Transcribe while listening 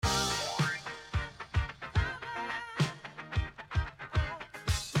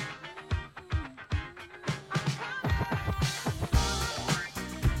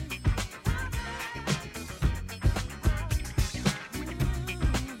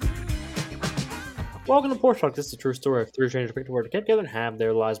Welcome to Porch Talk. This is a true story of three strangers picked a word to get together and have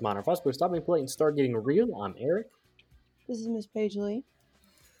their lives minor. If us, but stop being polite and start getting real. I'm Eric. This is Miss Paisley.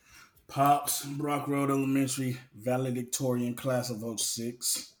 Pops, Brock Road Elementary, valedictorian class of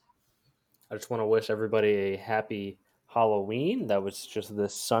 '06. I just want to wish everybody a happy Halloween. That was just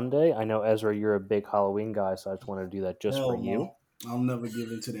this Sunday. I know, Ezra, you're a big Halloween guy, so I just wanted to do that just for Hell you. no. I'll never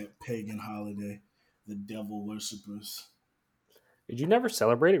give in to that pagan holiday. The devil worshippers. Did you never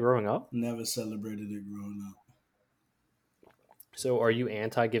celebrate it growing up? Never celebrated it growing up. So are you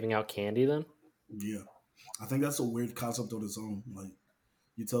anti giving out candy then? Yeah. I think that's a weird concept of its own. Like,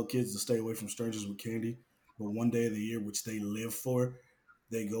 you tell kids to stay away from strangers with candy, but one day of the year, which they live for,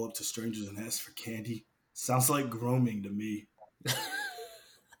 they go up to strangers and ask for candy. Sounds like grooming to me.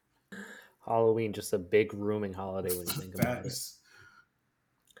 Halloween, just a big grooming holiday when you think about it. Facts.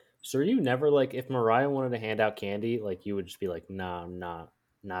 So are you never like, if Mariah wanted to hand out candy, like you would just be like, nah, I'm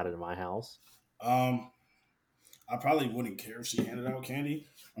not in my house? Um, I probably wouldn't care if she handed out candy.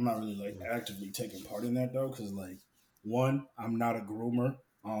 I'm not really like actively taking part in that though, because like one, I'm not a groomer.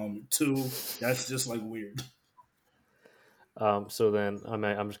 Two, that's just like weird. So then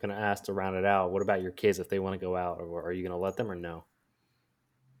I'm just going to ask to round it out. What about your kids if they want to go out, or are you going to let them or no?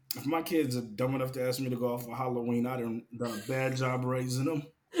 If my kids are dumb enough to ask me to go out for Halloween, I done a bad job raising them.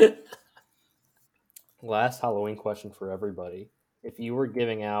 Last Halloween question for everybody. If you were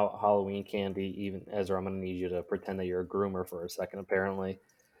giving out Halloween candy, even Ezra, I'm going to need you to pretend that you're a groomer for a second, apparently.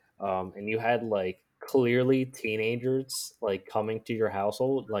 And you had like clearly teenagers like coming to your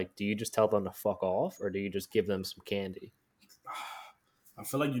household, like, do you just tell them to fuck off or do you just give them some candy? I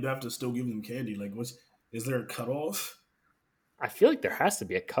feel like you'd have to still give them candy. Like, is there a cutoff? I feel like there has to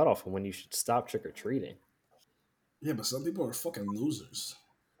be a cutoff on when you should stop trick or treating. Yeah, but some people are fucking losers.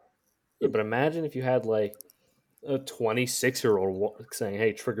 Yeah, but imagine if you had like a 26-year-old saying,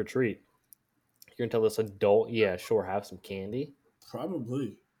 "Hey, trick or treat." You're gonna tell this adult, "Yeah, sure, have some candy."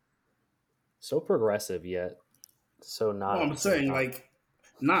 Probably. So progressive yet so not No, at I'm the same saying time. like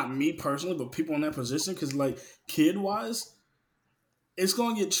not me personally, but people in that position. Because like kid wise, it's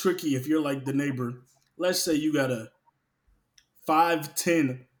gonna get tricky if you're like the neighbor. Let's say you got a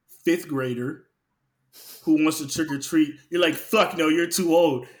 5'10" fifth grader who wants to trick or treat. You're like, fuck no, you're too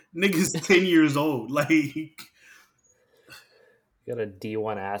old. Nigga's 10 years old. Like, You got a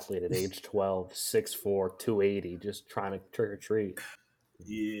D1 athlete at age 12, 6'4", 280, just trying to trick or treat.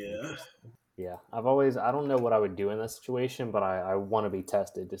 yeah. Interesting. Yeah, I don't know what I would do in that situation, but I want to be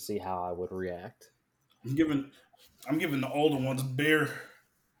tested to see how I would react. I'm giving I'm giving the older ones beer.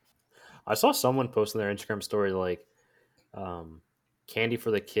 I saw someone posting their Instagram story like, um, candy for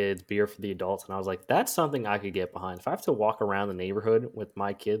the kids, beer for the adults, and I was like, that's something I could get behind. If I have to walk around the neighborhood with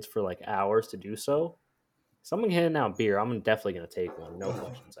my kids for like hours to do so, someone handing out beer, I'm definitely gonna take one, no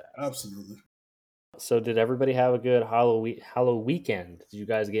questions asked. Absolutely. So, did everybody have a good Halloween weekend? Did you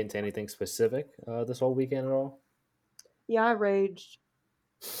guys get into anything specific this whole weekend at all? Yeah, I raged.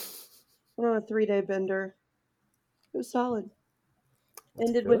 Went on a 3-day bender. It was solid. That's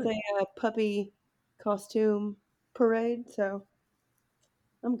Ended with good. a puppy costume parade, so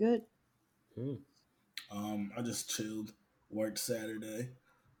I'm good. Hmm. I just chilled, worked Saturday,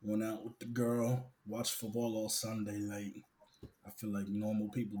 went out with the girl, watched football all Sunday late. I feel like normal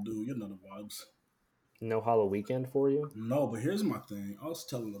people do. You know the vibes. No Halloween weekend for you? No, but here's my thing. I was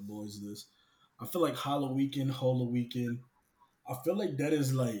telling the boys this. I feel like Halloween, Holy Weekend. I feel like that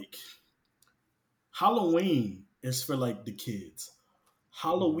is like Halloween is for like the kids. Mhm.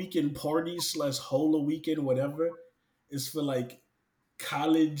 Halloween parties slash Holy Weekend, whatever, is for like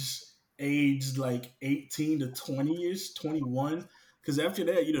college aged like 18 to 20 ish, 21. Because after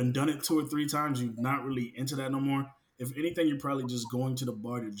that, you done it 2 or 3 times. You're not really into that no more. If anything, you're probably just going to the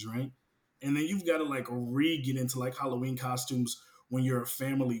bar to drink. And then you've got to like get into like Halloween costumes when you're a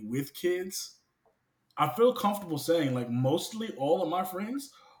family with kids. I feel comfortable saying like mostly all of my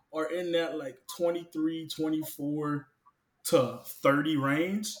friends are in that like 23, 24 to 30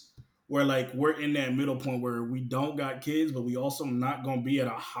 range where like we're in that middle point where we don't got kids but we also not gonna be at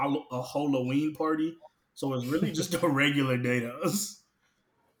a Halloween party, so it's really just a regular day to us.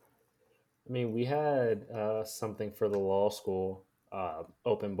 I mean, we had something for the law school,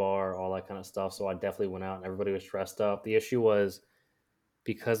 open bar, all that kind of stuff. So I definitely went out and everybody was dressed up. The issue was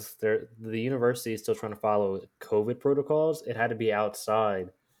because the university is still trying to follow COVID protocols, it had to be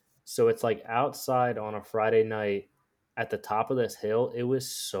outside. So it's like outside on a Friday night at the top of this hill. It was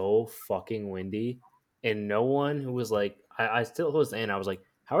so fucking windy. And no one who was like, I still was in, I was like,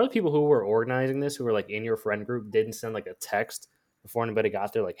 how are the people who were organizing this, who were like in your friend group, didn't send like a text before anybody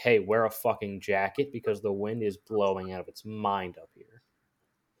got there, like, hey, wear a fucking jacket because the wind is blowing out of its mind up here.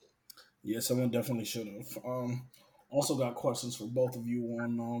 Yeah, someone definitely should have. Also got questions for both of you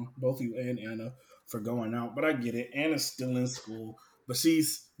on both you and Anna for going out, but I get it. Anna's still in school, but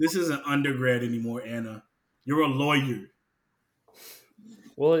this isn't undergrad anymore. Anna, you're a lawyer.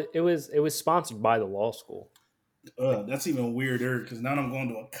 Well, it was sponsored by the law school. Like, That's even weirder because now I'm going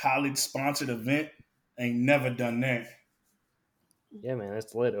to a college sponsored event. Ain't never done that. yeah, man,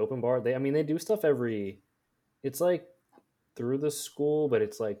 it's lit. Open bar. They do stuff every. It's like through the school, but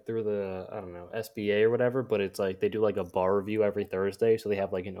it's like through the I don't know SBA or whatever. But it's like they do like a bar review every Thursday, so they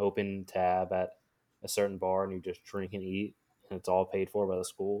have like an open tab at a certain bar, and you just drink and eat, and it's all paid for by the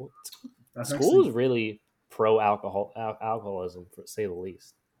school. That's School actually is really pro alcoholism, for say the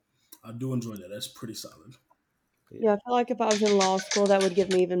least. I do enjoy that. That's pretty solid. Yeah, Yeah. I feel like if I was in law school, that would give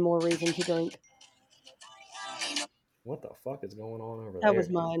me even more reason to drink. What the fuck is going on over That there, was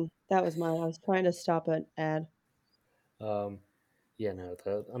dude? mine. That was mine. I was trying to stop an ad. Um, yeah, no.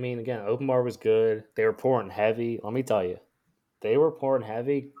 Again, open bar was good. They were pouring heavy. Let me tell you, they were pouring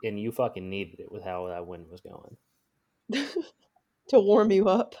heavy, and you fucking needed it with how that wind was going. To warm you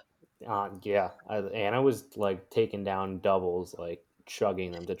up. Yeah, Anna was like taking down doubles, like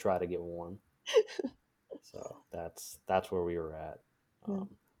chugging them to try to get warm. So that's where we were at. Yeah.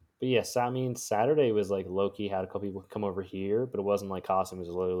 But yes, Saturday was like low key had a couple people come over here, but it wasn't like costume. It was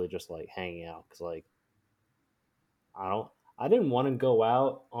literally just like hanging out because like I don't. I didn't want to go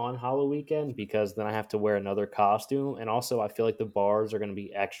out on Halloween weekend because then I have to wear another costume, and also I feel like the bars are going to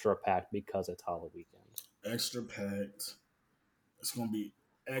be extra packed because it's Halloween weekend. Extra packed. It's gonna be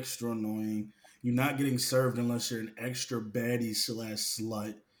extra annoying. You're not getting served unless you're an extra baddie slash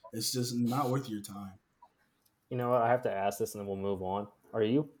slut. It's just not worth your time. You know what? I have to ask this, and then we'll move on. Are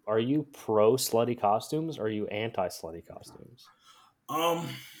you pro slutty costumes, or are you anti slutty costumes? Um,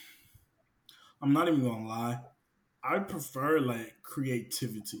 I'm not even gonna lie. I prefer like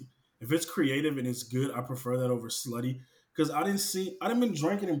creativity. If it's creative and it's good, I prefer that over slutty. Because I didn't been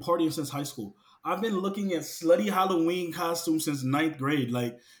drinking and partying since high school. I've been looking at slutty Halloween costumes since ninth grade.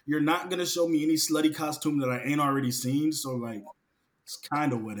 Like, you're not gonna show me any slutty costume that I ain't already seen. So like, it's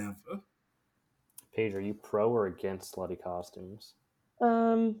kind of whatever. Paige, are you pro or against slutty costumes?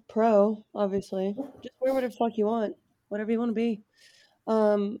 Pro, obviously. Just wear whatever the fuck you want. Whatever you want to be.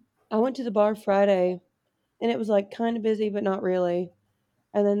 Um, I went to the bar Friday and it was like kind of busy, but not really.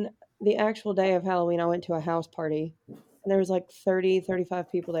 And then the actual day of Halloween, I went to a house party and there was like 30,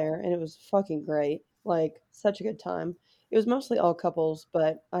 35 people there and it was fucking great. Like, such a good time. It was mostly all couples,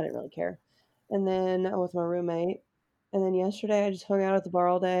 but I didn't really care. And then I was with my roommate. And then yesterday, I just hung out at the bar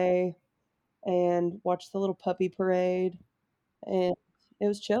all day and watched the little puppy parade. And it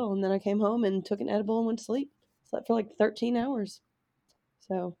was chill. And then I came home and took an edible and went to sleep. Slept for like 13 hours.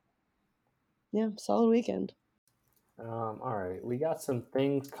 So, yeah, solid weekend. All right, we got some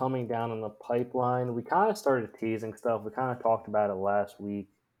things coming down in the pipeline. We kind of started teasing stuff. We kind of talked about it last week.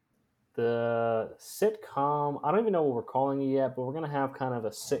 The sitcom, I don't even know what we're calling it yet, but we're gonna have kind of a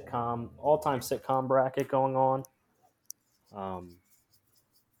sitcom, all-time sitcom bracket going on. Um,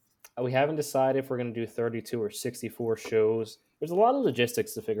 we haven't decided if we're gonna do 32 or 64 shows. There's a lot of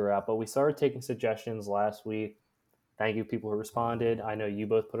logistics to figure out, but we started taking suggestions last week. Thank you, people who responded. I know you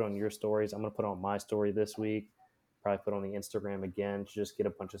both put it on your stories. I'm gonna put on my story this week. Probably put on the Instagram again to just get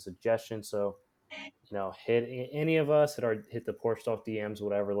a bunch of suggestions. So hit any of us, hit the Porch Talk DMs,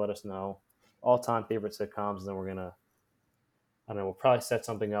 whatever. Let us know all time favorite sitcoms, and then we're gonna. I don't know. We'll probably set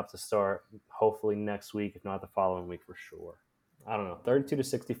something up to start hopefully next week, if not the following week for sure. I don't know, 32 to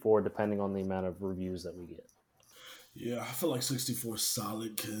 64, depending on the amount of reviews that we get. Yeah, I feel like 64 is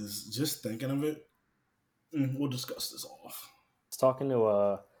solid because just thinking of it, we'll discuss this off. I was talking to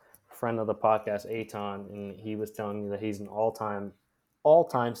a friend of the podcast, Aton, and he was telling me that he's an all time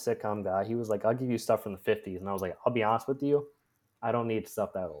sitcom guy. He was like, "I'll give you stuff from the '50s," and I was like, "I'll be honest with you, I don't need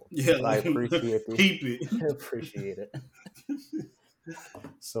stuff that old, Yeah, but I like appreciate keep it. appreciate it."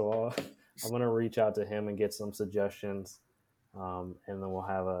 So I'm gonna reach out to him and get some suggestions, and then we'll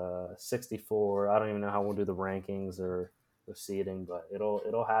have a 64. I don't even know how we'll do the rankings or the seating, but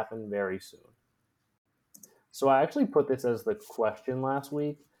it'll happen very soon. So I actually put this as the question last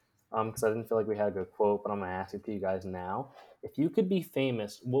week because I didn't feel like we had a good quote, but I'm gonna ask it to you guys now. If you could be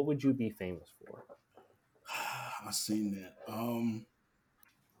famous, what would you be famous for? I seen that. I'm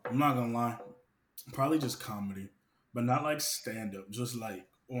not gonna lie, probably just comedy, but not like stand up, just like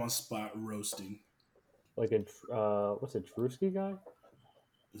on spot roasting. Like a what's a Drewski guy?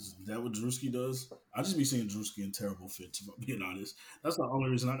 Is that what Drewski does? I just be seeing Drewski in terrible fits. If I'm being honest, that's the only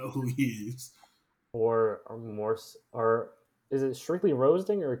reason I know who he is. Or more, or is it strictly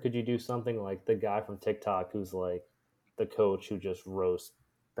roasting, or could you do something like the guy from TikTok who's like the coach who just roasts?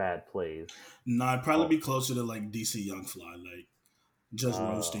 bad plays. Nah, I'd probably Oh, be closer to like DC Young Fly, like just uh,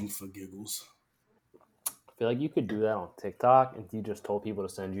 roasting for giggles. I feel like you could do that on TikTok, and you just told people to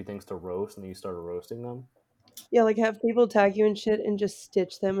send you things to roast, and then you started roasting them. Yeah, like have people tag you and shit and just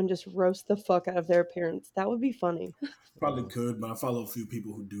stitch them and just roast the fuck out of their appearance. That would be funny. Probably could, but I follow a few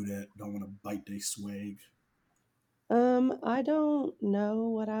people who do that. Don't want to bite their swag. I don't know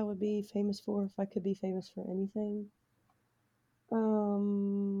what I would be famous for if I could be famous for anything.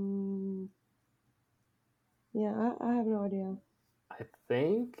 Um, yeah, I have no idea. I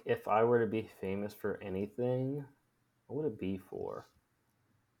think if I were to be famous for anything, what would it be for?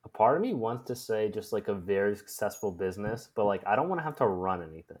 A part of me wants to say just like a very successful business, but like I don't want to have to run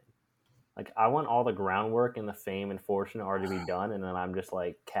anything. Like I want all the groundwork and the fame and fortune already to be done, and then I'm just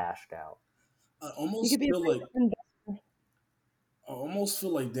like cashed out. I You almost could be a feel like famous investor. I almost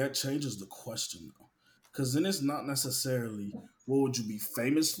feel like that changes the question though, because then it's not necessarily what would you be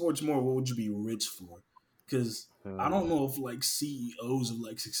famous for. It's more what would you be rich for. Because I don't Hmm. know if like CEOs of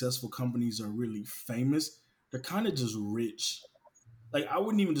like successful companies are really famous. They're kind of just rich. Like I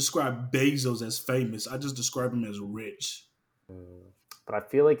wouldn't even describe Bezos as famous. I just describe him as rich. Hmm. But I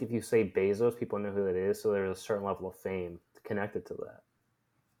feel like if you say Bezos, people know who that is, so there's a certain level of fame connected to that.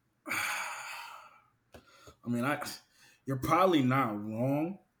 I mean, you're probably not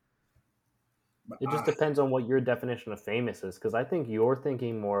wrong, but It just depends on what your definition of famous is, because I think you're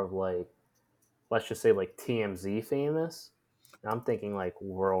thinking more of like, let's just say like TMZ famous. And I'm thinking like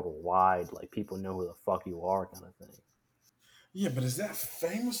worldwide, like people know who the fuck you are, kind of thing. yeah, but is that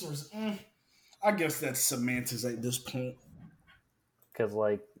famous or I guess that's semantics at this point. Because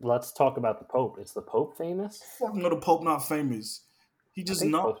like, let's talk about the Pope. Is the Pope famous? Fuck no, the Pope not famous. He I just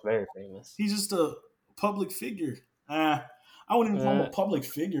think the not. Pope's very famous. He's just a public figure. I wouldn't even call him Uh, a public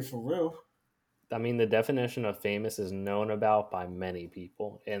figure for real. I mean, the definition of famous is known about by many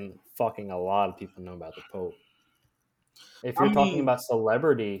people, and fucking a lot of people know about the Pope. If I you're talking mean, about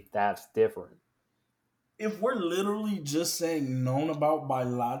celebrity, that's different. if we're literally just saying known about by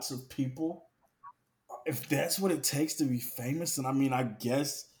lots of people, if that's what it takes to be famous, then I mean, I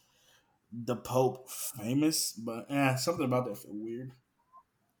guess the Pope famous, but something about that feel weird.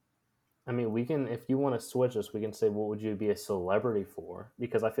 I mean, we can, if you want to switch us, we can say, what would you be a celebrity for?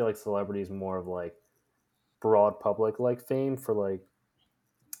 Because I feel like celebrity is more of like broad public like fame for like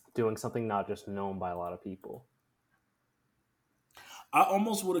doing something not just known by a lot of people. I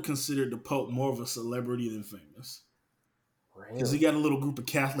almost would have considered the Pope more of a celebrity than famous. Because he Really? got a little group of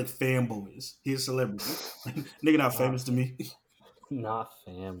Catholic fanboys. He's a celebrity. Nigga not Not famous to me. not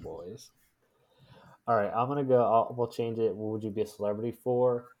fanboys. All right, I'm gonna go. We'll change it. What would you be a celebrity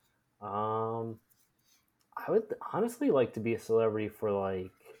for? Um, I would honestly like to be a celebrity for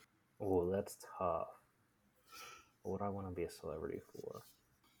like. Oh, that's tough. What would I want to be a celebrity for?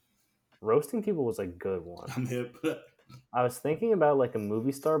 Roasting people was a good one. I'm hip. I was thinking about like a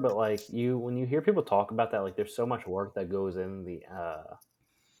movie star, but like you, when you hear people talk about that, like there's so much work that goes in the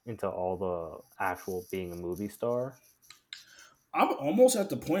into all the actual being a movie star. I'm almost at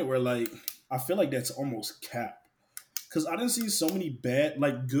the point where like I feel like that's almost cap. Cause I didn't see so many bad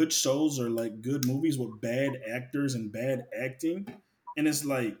like good shows or like good movies with bad actors and bad acting. And it's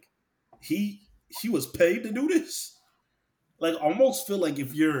like he was paid to do this. Like almost feel like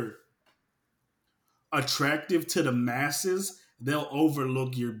if you're attractive to the masses, they'll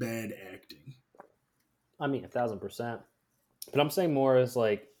overlook your bad acting. I mean, 1,000%. But I'm saying more as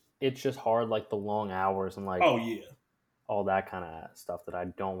like it's just hard, like the long hours and like Oh yeah. all that kind of stuff that I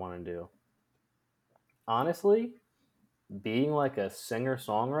don't want to do. Honestly, being like a singer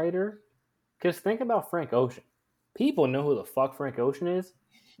songwriter, because think about Frank Ocean. People know who the fuck Frank Ocean is.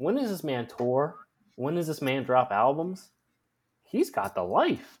 When does this man tour? When does this man drop albums? He's got the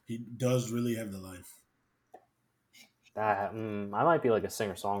life. He does really have the life. That I might be like a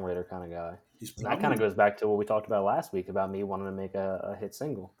singer songwriter kind of guy. He's And that kind of probably goes back to what we talked about last week about me wanting to make a hit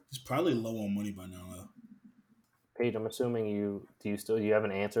single. he's probably low on money by now though. Paige, I'm assuming do you have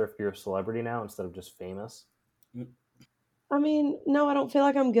an answer if you're a celebrity now instead of just famous? I mean, no, I don't feel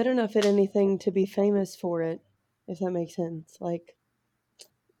like I'm good enough at anything to be famous for it, if that makes sense. Like,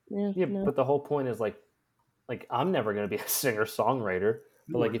 yeah, Yeah, no. but the whole point is like I'm never gonna be a singer songwriter.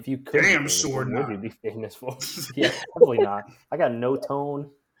 But You like were if you could be damn famous, sure what would not. you be famous for? Yeah, definitely not. I got no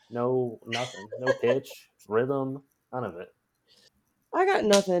tone, no nothing, no pitch, rhythm, none of it. I got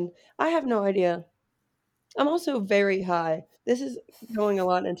nothing. I have no idea. I'm also very high. This is going a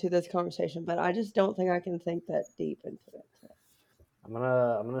lot into this conversation, but I just don't think I can think that deep into it. So. I'm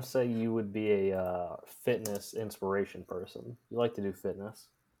gonna say you would be a fitness inspiration person. You like to do fitness.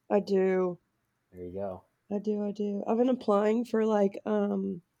 I do. There you go. I do. I've been applying for like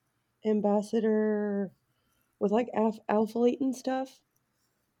ambassador with like Alphalete and stuff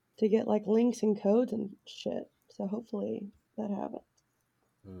to get like links and codes and shit. So hopefully that happens.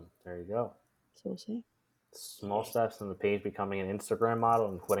 There you go. So we'll see. Small steps in the page becoming an Instagram model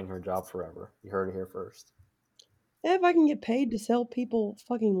and quitting her job forever. You heard it here first. If I can get paid to sell people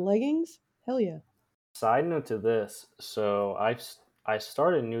fucking leggings, hell yeah. Side note to this, so I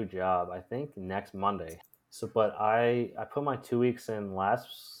started a new job. I think next Monday. So, but I put my 2 weeks in last,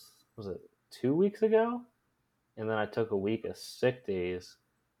 was it 2 weeks ago, and then I took a week of sick days.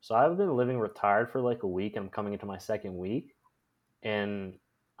 So I've been living retired for like a week, and I'm coming into my second week, and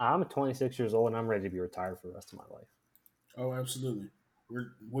I'm 26 years old, and I'm ready to be retired for the rest of my life. Oh, absolutely.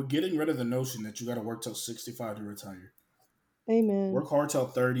 We're getting rid of the notion that you got to work till 65 to retire. Amen. Work hard till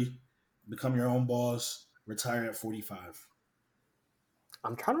 30, become your own boss, retire at 45.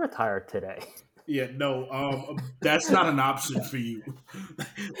 I'm trying to retire today. Yeah, no, that's not an option for you.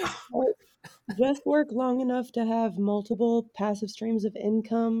 Just work long enough to have multiple passive streams of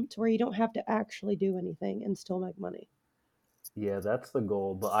income to where you don't have to actually do anything and still make money. Yeah, that's the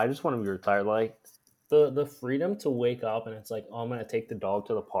goal. But I just want to be retired. Like the freedom to wake up and it's like, oh, I'm gonna take the dog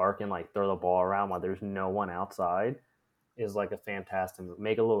to the park and like throw the ball around while there's no one outside is like a fantastic move.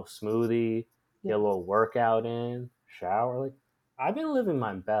 Make a little smoothie, get Yeah. a little workout in, shower. Like I've been living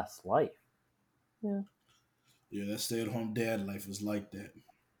my best life. Yeah. Yeah, that stay-at-home dad life is like that.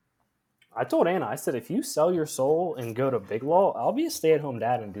 I told Anna, I said, if you sell your soul and go to Big Law, I'll be a stay-at-home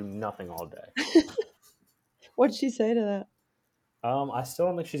dad and do nothing all day. What did she say to that? I still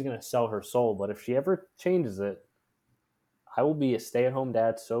don't think she's gonna sell her soul, but if she ever changes it, I will be a stay-at-home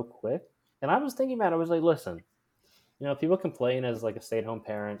dad so quick. And I was thinking about it, I was like, listen, people complain as like a stay-at-home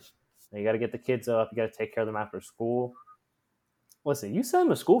parent. You got to get the kids up, you got to take care of them after school. Listen, you send them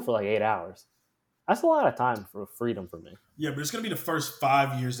to school for like 8 hours. That's a lot of time for freedom for me. Yeah, but it's going to be the first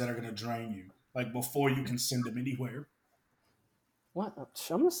 5 years that are going to drain you, like before you can send them anywhere. What?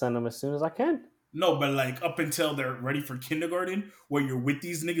 I'm gonna send them as soon as I can. No, but like up until they're ready for kindergarten, where you're with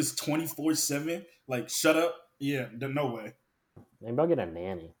these niggas 24/7, like shut up. Yeah, no way. Maybe I'll get a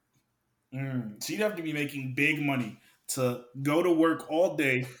nanny. So you'd have to be making big money to go to work all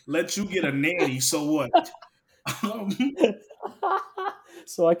day, let you get a nanny. So what?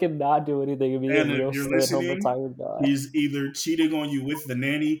 So I can not do anything and be a And real if you're stay-at-home listening, retired guy. he's either cheating on you with the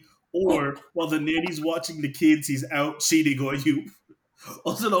nanny, or while the nanny's watching the kids, he's out cheating on you.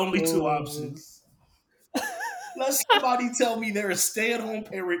 Those are the only two options. Let somebody tell me they're a stay-at-home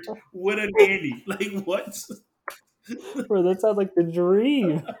parent with a nanny. Like what? Bro, that sounds like the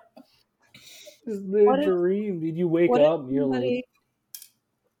dream. The dream. Did you wake up? You're like,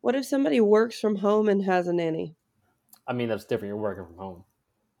 what if somebody works from home and has a nanny? I mean, that's different. You're working from home.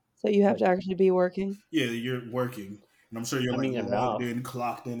 So you have to actually be working? Yeah, you're working. And I'm sure you're logged in,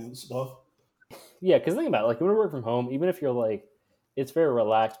 clocked in and stuff. Yeah, because think about it. Like, when you work from home, even if you're like, it's very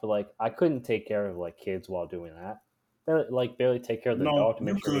relaxed, but like, I couldn't take care of like kids while doing that. Barely take care of the dog to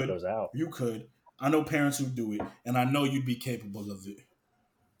make sure he goes out. You could. I know parents who do it, and I know you'd be capable of it.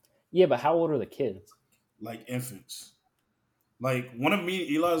 Yeah, but how old are the kids? Like infants. Like one of me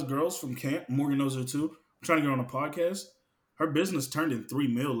and Eli's girls from camp, Morgan knows her too. I'm trying to get on a podcast. Her business turned in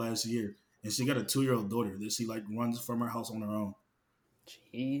 $3 million last year, and she got a 2-year-old daughter that she like runs from her house on her own.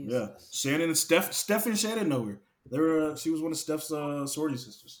 Jeez. Yeah, Shannon and Steph and Shannon know her. She was one of Steph's sorority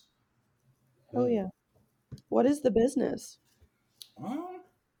sisters. Oh yeah. What is the business?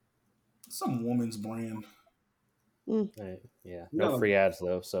 Some woman's brand. Yeah, no free ads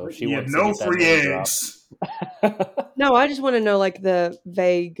though. So she wants no free ads. No, I just want to know like the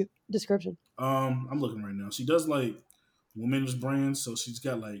vague description. I'm looking right now. She does like women's brands, so she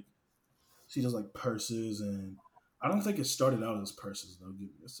does like purses, and I don't think it started out as purses though. Give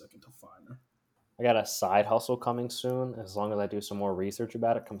me a second to find her. I got a side hustle coming soon. As long as I do some more research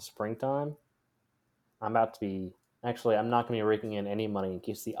about it, come springtime, I'm about to be. Actually, I'm not going to be raking in any money in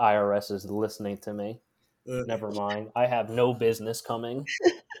case the IRS is listening to me. Never mind. I have no business coming.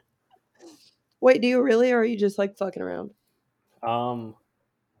 Wait, do you really, or are you just like fucking around?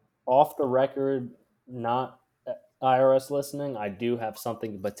 Off the record, not IRS listening. I do have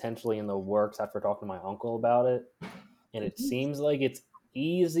something potentially in the works after talking to my uncle about it. And it seems like it's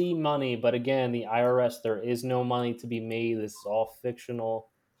easy money. But again, the IRS, there is no money to be made. This is all fictional.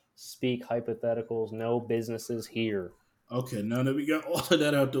 Speak hypotheticals. No businesses here. Okay, now that we got all of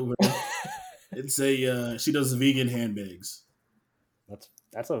that out the way, it's she does vegan handbags.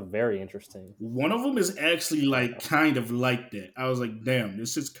 That's a very interesting. One of them is actually like kind of like that. I was like, damn,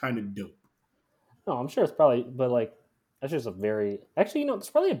 this is kind of dope. No, I'm sure it's probably, but like, That's just a very actually, it's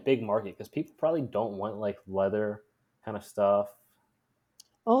probably a big market because people probably don't want like leather kind of stuff.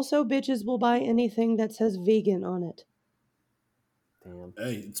 Also, bitches will buy anything that says vegan on it. Damn,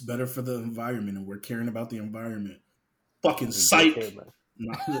 Hey, it's better for the environment, and we're caring about the environment. Fucking we do care psych. about.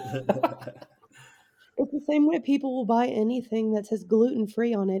 Nah. It's the same way people will buy anything that says gluten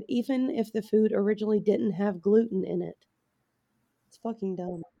free on it, even if the food originally didn't have gluten in it. It's fucking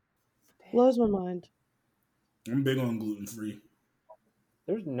dumb. Blows my mind. I'm big on gluten free.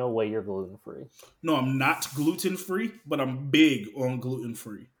 There's no way you're gluten free. No, I'm not gluten free, but I'm big on gluten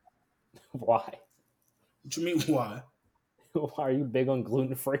free. Why? What you mean? Why? Why are you big on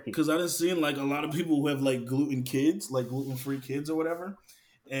gluten free? Because I done seen like a lot of people who have like gluten kids, like gluten free kids or whatever,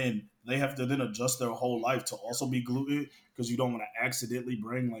 and they have to then adjust their whole life to also be gluten because you don't want to accidentally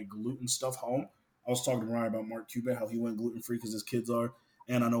bring like gluten stuff home. I was talking to Ryan about Mark Cuban, how he went gluten free because his kids are,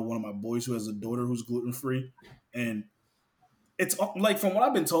 and I know one of my boys who has a daughter who's gluten free, and it's like from what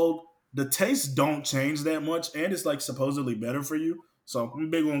I've been told, the tastes don't change that much, and it's like supposedly better for you. So I'm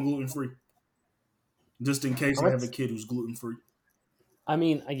big on gluten free, just in case I'm I gonna have a kid who's gluten free. I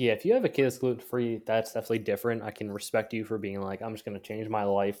mean, yeah, if you have a kid that's gluten free, that's definitely different. I can respect you for being like, I'm just going to change my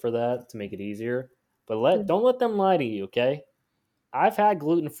life for that to make it easier. But Yeah. don't let them lie to you, okay? I've had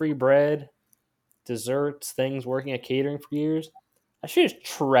gluten free bread, desserts, things working at catering for years. That shit is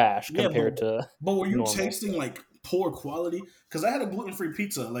trash Yeah, compared to but were you normal tasting stuff. like poor quality? Because I had a gluten free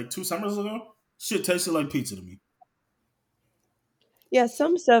pizza like 2 summers ago. Shit tasted like pizza to me. Yeah,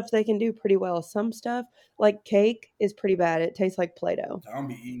 some stuff they can do pretty well. Some stuff, like cake, is pretty bad. It tastes like Play Doh. I don't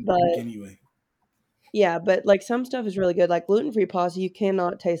be eating But cake anyway. yeah, but like some stuff is really good. Like gluten free pasta, you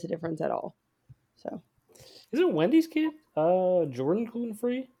cannot taste the difference at all. So Isn't Wendy's kid Jordan gluten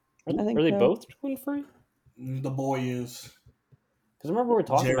free? I Are think they so. both gluten free? The boy is Because I remember we were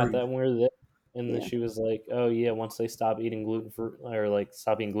talking about Jerry. that when we were there, and then Yeah, she was like, "Oh yeah, once they stop eating gluten for or like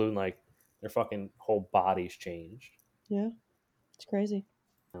stop eating gluten, like their fucking whole bodies changed." yeah, it's crazy.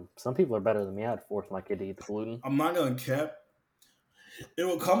 Some people are better than me. I'd force my kid to eat the gluten. I'm not gonna cap. It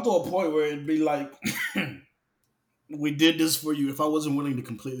would come to a point where it'd be like, we did this for you. If I wasn't willing to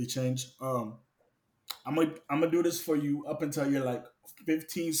completely change, I'm gonna do this for you up until you're like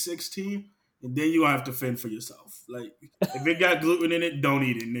 15, 16, and then you have to fend for yourself. Like if it got gluten in it, don't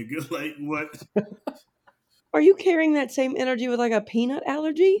eat it, nigga. Like what? Are you carrying that same energy with like a peanut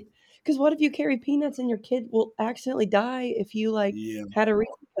allergy? Because what if you carry peanuts and your kid will accidentally die if you like Yeah. had a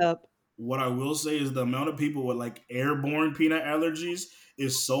Reese's cup? What I will say is the amount of people with like airborne peanut allergies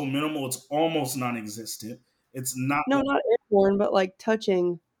is so minimal. It's almost non-existent. It's not No, like not airborne, but like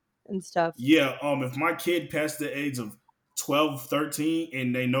touching and stuff. yeah. If my kid passed the age of 12, 13,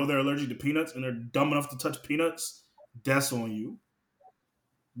 and they know they're allergic to peanuts and they're dumb enough to touch peanuts, that's on you.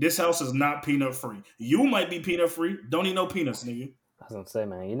 This house is not peanut free. You might be peanut free. Don't eat no peanuts, nigga. I was gonna say,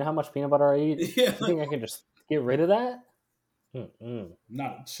 man, you know how much peanut butter I eat? Yeah, You think I can just get rid of that? Mm-mm.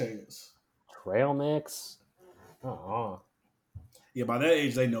 not a chance. Trail mix. Uh-uh. Yeah, by that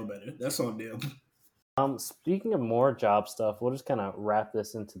age they know better. That's on them. Speaking of more job stuff, we'll just kind of wrap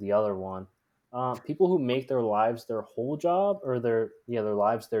this into the other one. People who make their lives their whole job, or their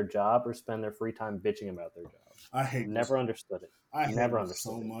lives their job, or spend their free time bitching about their job. I hate this. Never understood it. I hate Never it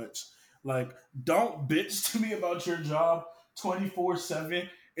understood so it. much. Like, don't bitch to me about your job 24/7.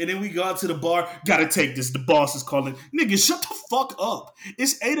 And then we go out to the bar. Gotta take this. The boss is calling. Nigga, shut the fuck up.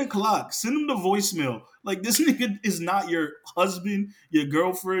 It's 8 o'clock. Send him the voicemail. Like, this nigga is not your husband, your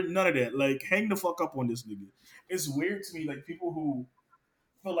girlfriend, none of that. Like, hang the fuck up on this nigga. It's weird to me, like, people who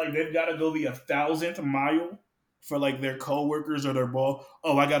feel like they've gotta go the 1,000th mile for, like, their coworkers or their boss.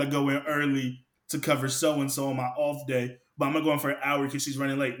 Oh, I gotta go in early to cover so and so on my off day, but I'm gonna go in for an hour because she's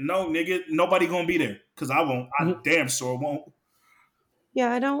running late. No, nigga, nobody gonna be there because I won't. I damn sure won't.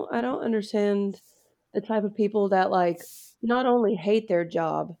 Yeah, I don't understand the type of people that like not only hate their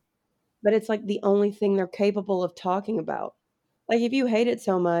job, but it's like the only thing they're capable of talking about. Like if you hate it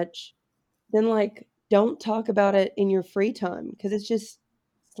so much, then like don't talk about it in your free time because it's just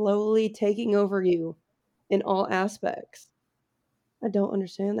slowly taking over you in all aspects. I don't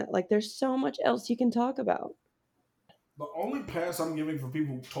understand that. Like there's so much else you can talk about. The only pass I'm giving for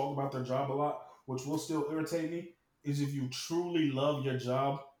people who talk about their job a lot, which will still irritate me, is if you truly love your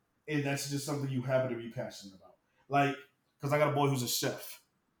job and that's just something you happen to be passionate about. Like, because I got a boy who's a chef.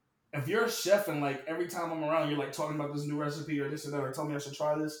 If you're a chef and like every time I'm around, you're like talking about this new recipe or this or that, or tell me I should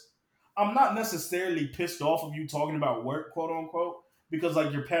try this, I'm not necessarily pissed off of you talking about work, quote unquote, because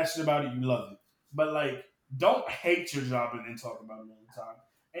like you're passionate about it, you love it. But like, don't hate your job and then talk about it all the time.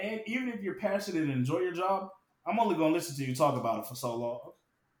 And even if you're passionate and enjoy your job, I'm only gonna listen to you talk about it for so long.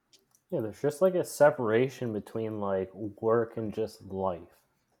 Yeah, there's just like a separation between like work and just life.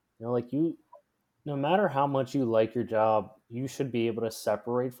 Like no matter how much you like your job, you should be able to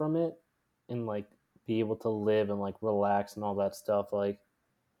separate from it and like be able to live and like relax and all that stuff. Like,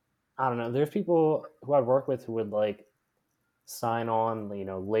 I don't know, there's people who I work with who would like sign on,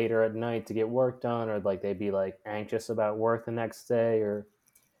 later at night to get work done, or like they'd be like anxious about work the next day, or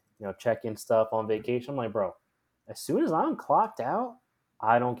check in stuff on vacation. I'm like, bro, as soon as I'm clocked out,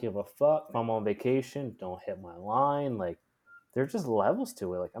 I don't give a fuck if I'm on vacation. Don't hit my line. Like, there's just levels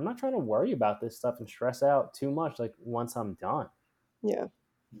to it. Like, I'm not trying to worry about this stuff and stress out too much. Like, once I'm done. Yeah.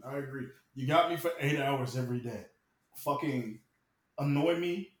 I agree. You got me for 8 hours every day. Fucking annoy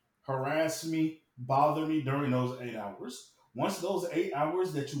me, harass me, bother me during those 8 hours. Once those 8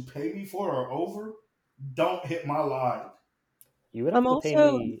 hours that you pay me for are over, don't hit my line. You would I'm have to pay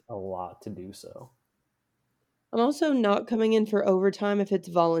also me a lot to do so. I'm also not coming in for overtime if it's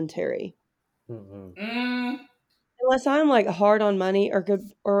voluntary. Mm-mm. Unless I'm like hard on money or good,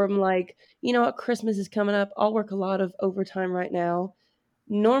 or I'm like, you know what, Christmas is coming up. I'll work a lot of overtime right now.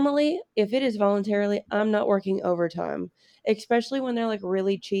 Normally, if it is voluntarily, I'm not working overtime, especially when they're like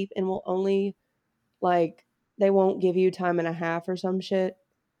really cheap and will only like they won't give you time and a half or some shit.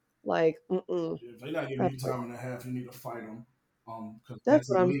 Like, If they're not giving you time and a half, you need to fight them, because that's that's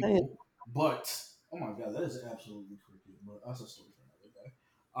what I'm saying. illegal. But oh my god, that is absolutely cricket. But that's a story for another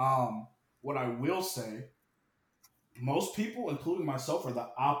day. What I will say, most people, including myself, are the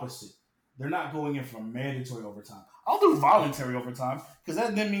opposite. They're not going in for mandatory overtime. I'll do voluntary overtime because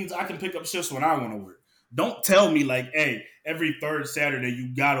that then means I can pick up shifts when I want to work. Don't tell me like, hey, every third Saturday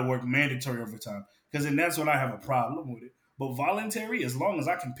you gotta work mandatory overtime, because then that's when I have a problem with it. But voluntary, as long as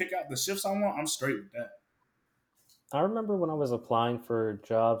I can pick out the shifts I want, I'm straight with that. I remember when I was applying for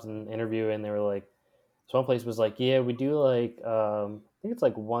jobs and interviewing, they were like, so one place was like, yeah, we do like, I think it's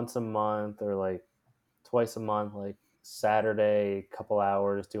like once a month or like twice a month, like Saturday, couple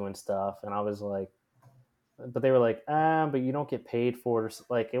hours doing stuff. And I was like, but they were like, but you don't get paid for it.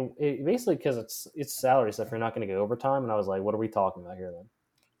 Like it basically, because it's salary stuff, you're not going to get overtime. And I was like, what are we talking about here then?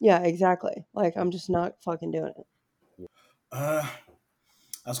 Yeah, exactly. Like, I'm just not fucking doing it. Uh,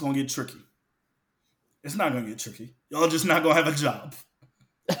 that's gonna get tricky. It's not gonna get tricky. Y'all just not gonna have a job.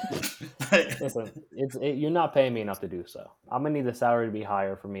 Listen, you're not paying me enough to do so. I'm gonna need the salary to be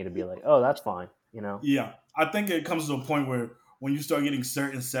higher for me to be like, oh, that's fine. Yeah, I think it comes to a point where when you start getting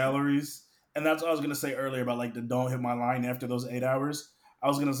certain salaries, and that's what I was gonna say earlier about like the don't hit my line after those 8 hours. I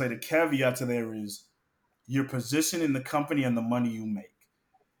was gonna say the caveat to there is your position in the company and the money you make.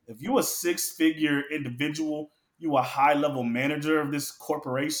 If you a six-figure individual, you a high-level manager of this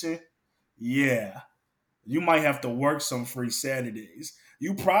corporation, yeah, you might have to work some free Saturdays.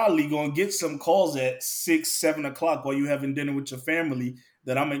 You probably gonna get some calls at 6, 7 o'clock while you having dinner with your family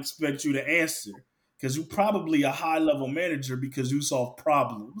that I'm gonna expect you to answer. Because you probably a high level manager because you solve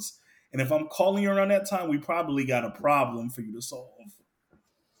problems. And if I'm calling you around that time, we probably got a problem for you to solve.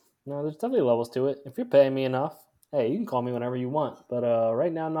 No, there's definitely levels to it. If you're paying me enough, hey, you can call me whenever you want. But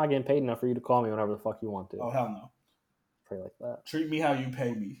right now, I'm not getting paid enough for you to call me whenever the fuck you want to. Oh hell no. Pray like that. Treat me how you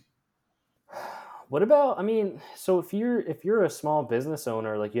pay me. What about? I mean, so if you're a small business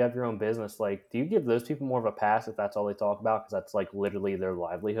owner, like you have your own business, like do you give those people more of a pass if that's all they talk about because that's like literally their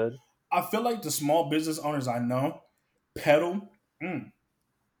livelihood? I feel like the small business owners I know pedal. Mm,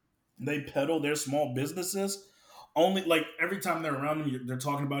 they peddle their small businesses only like every time they're around them they're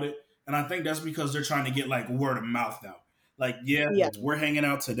talking about it, and I think that's because they're trying to get like word of mouth out. Like, yeah, Yeah. we're hanging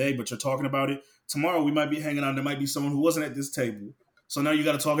out today, but you're talking about it tomorrow. We might be hanging out, there might be someone who wasn't at this table, so now you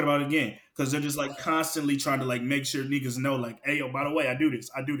got to talk about it again because they're just like constantly trying to like make sure niggas know like, hey yo, by the way, I do this,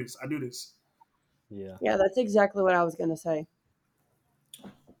 I do this, I do this. Yeah. Yeah, that's exactly what I was gonna say.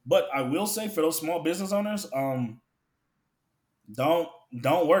 But I will say for those small business owners, don't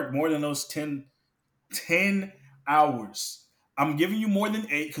don't work more than those 10 hours. I'm giving you more than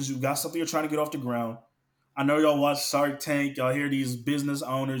 8 because you've got something you're trying to get off the ground. I know y'all watch Shark Tank. Y'all hear these business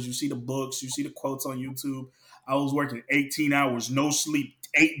owners. You see the books. You see the quotes on YouTube. I was working 18 hours, no sleep,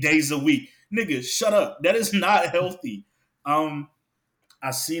 8 days a week. Nigga, shut up. That is not healthy. Um,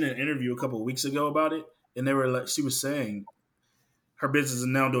 I seen an interview a couple of weeks ago about it, and they were like, she was saying her business is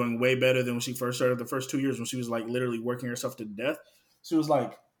now doing way better than when she first started the first 2 years when she was like literally working herself to death. She was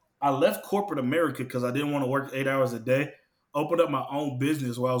like, I left corporate America because I didn't want to work 8 hours a day. Opened up my own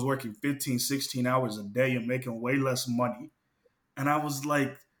business where I was working 15, 16 hours a day and making way less money. And I was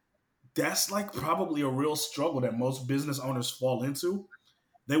like, that's like probably a real struggle that most business owners fall into.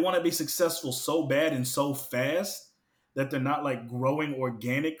 They want to be successful so bad and so fast that they're not like growing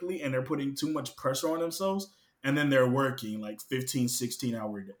organically and they're putting too much pressure on themselves. And then they're working like 15, 16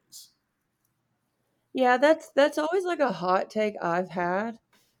 hour days. Yeah, that's always like a hot take I've had.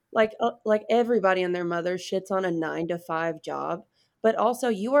 Like everybody and their mother shits on a 9 to 5 job, but also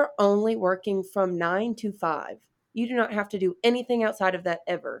you are only working from 9 to 5. You do not have to do anything outside of that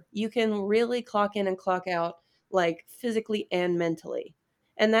ever. You can really clock in and clock out, like physically and mentally.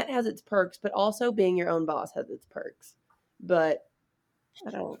 And that has its perks, but also being your own boss has its perks. But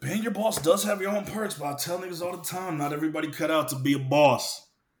I don't, Being your boss does have your own perks, but I tell niggas all the time, not everybody cut out to be a boss.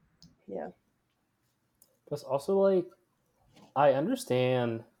 yeah. Plus, also like I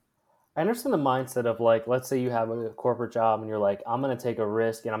understand I understand the mindset of like, let's say you have a corporate job and you're like, I'm gonna take a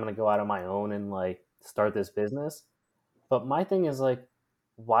risk and I'm gonna go out on my own and like start this business. But my thing is like,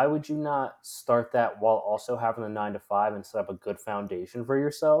 why would you not start that while also having the 9 to 5 and set up a good foundation for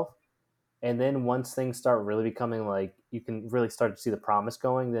yourself? And then once things start really becoming like you can really start to see the promise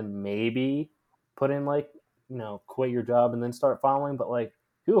going, then maybe put in like, quit your job and then start following. But like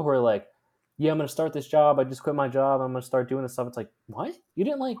people who are like, yeah, I'm gonna start this job, I just quit my job, I'm gonna start doing this stuff. It's like, what? You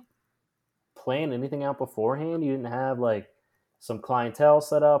didn't like plan anything out beforehand? You didn't have like some clientele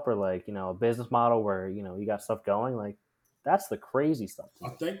set up or like, a business model where, you got stuff going? Like that's the crazy stuff to I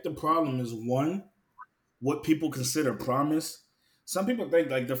me. think the problem is one, what people consider promise. Some people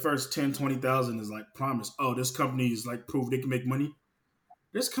think like the first 10, 20,000 is like promise. Oh, this company is like proof they can make money.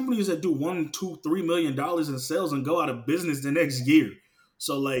 There's companies that do one, two, $3 million in sales and go out of business the next year.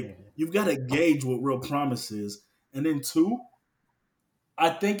 So like Mhm. you've got to gauge what real promise is. And then two, I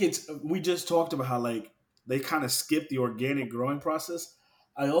think it's we just talked about how like they kind of skip the organic growing process.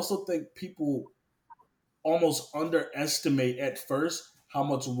 I also think people almost underestimate at first how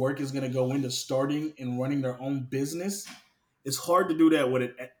much work is going to go into starting and running their own business. It's hard to do that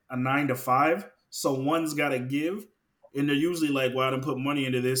with a 9 to 5. So one's got to give, and they're usually like, "Well, I didn't put money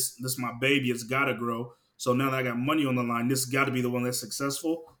into this. This is my baby. It's got to grow. So now that I got money on the line, this got to be the one that's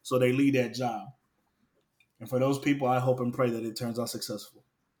successful." So they leave that job. And for those people, I hope and pray that it turns out successful.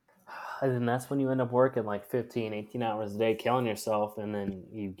 And then that's when you end up working like 15, 18 hours a day, killing yourself. And then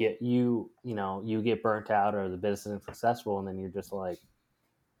you get burnt out or the business isn't successful. And then you're just like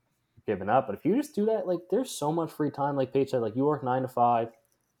giving up. But if you just do that, like there's so much free time. Like Paige said, like you work 9 to 5,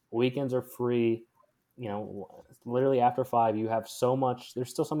 weekends are free. Literally after 5, you have so much, there's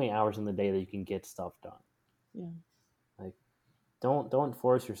still so many hours in the day that you can get stuff done. Yeah. Like don't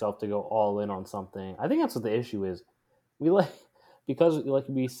force yourself to go all in on something. I think that's what the issue is. We like because like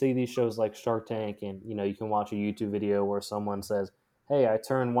we see these shows like Shark Tank, and you can watch a YouTube video where someone says, "Hey, I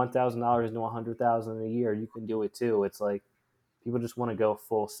turned $1,000 into 100,000 a year. You can do it too." It's like people just want to go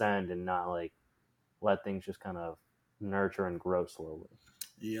full send and not like let things just kind of nurture and grow slowly.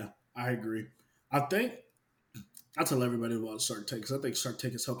 Yeah, I agree. I think I tell everybody about Shark Tank because I think Shark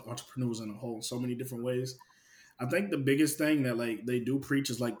Tank has helped entrepreneurs in a whole in so many different ways. I think the biggest thing that like they do preach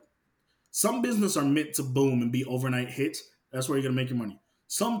is like some business are meant to boom and be overnight hits. That's where you're gonna make your money.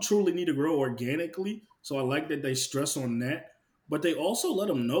 Some truly need to grow organically. So I like that they stress on that. But they also let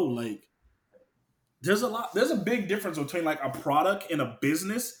them know like there's a big difference between like a product and a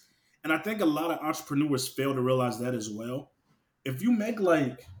business. And I think a lot of entrepreneurs fail to realize that as well. If you make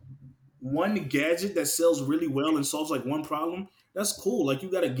like one gadget that sells really well and solves like one problem, that's cool. Like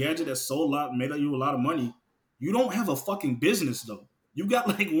you got a gadget that sold a lot, made you a lot of money. You don't have a fucking business though. You got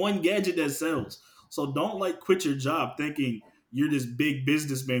like one gadget that sells. So don't like quit your job thinking you're this big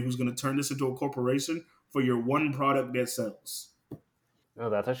businessman who's gonna turn this into a corporation for your one product that sells. No,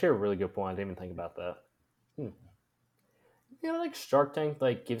 that's actually a really good point. I didn't even think about that. Hmm. Like Shark Tank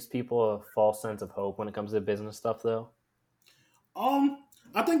like gives people a false sense of hope when it comes to business stuff, though. Um,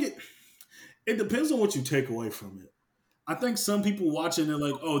 I think it depends on what you take away from it. I think some people watching they're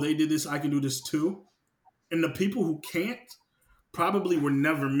like, oh, they did this, I can do this too. And the people who can't probably were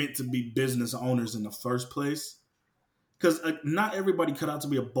never meant to be business owners in the first place. Because not everybody cut out to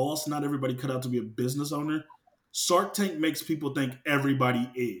be a boss, not everybody cut out to be a business owner. Shark Tank makes people think everybody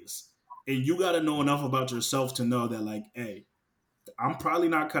is. And you got to know enough about yourself to know that, like, hey, I'm probably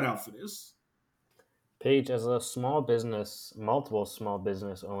not cut out for this. Paige, as a small business, multiple small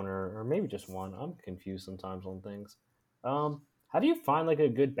business owner, or maybe just one, I'm confused sometimes on things. How do you find like a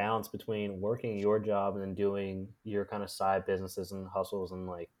good balance between working your job and then doing your kind of side businesses and hustles and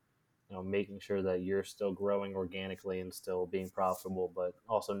like, making sure that you're still growing organically and still being profitable, but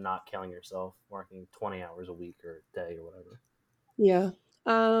also not killing yourself working 20 hours a week or a day or whatever? Yeah.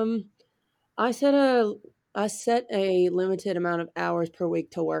 Um, I set a I set a limited amount of hours per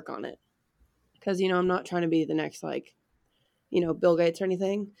week to work on it because I'm not trying to be the next like Bill Gates or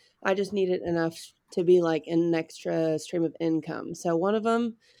anything. I just need it enough to be like an extra stream of income. So one of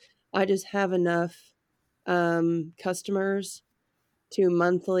them, I just have enough customers to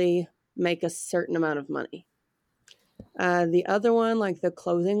monthly. make a certain amount of money. The other one, like the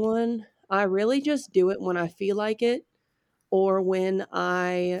clothing one, I really just do it when I feel like it or when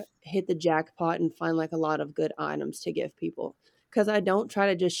I hit the jackpot and find like a lot of good items to give people. Because I don't try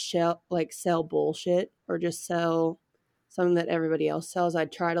to just sell bullshit or just sell something that everybody else sells. I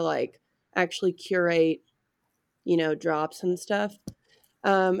try to like actually curate, drops and stuff.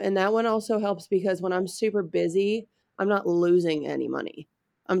 And that one also helps because when I'm super busy, I'm not losing any money.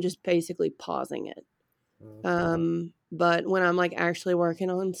 I'm just basically pausing it. But when I'm like actually working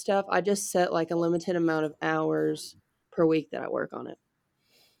on stuff, I just set like a limited amount of hours per week that I work on it.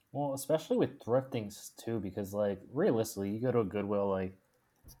 Well, especially with thrifting too, because like realistically, you go to a Goodwill, like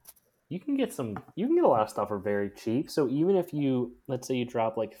you can get a lot of stuff for very cheap. So even if you, let's say you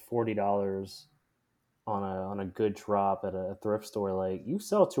drop like $40 on a good drop at a thrift store, like you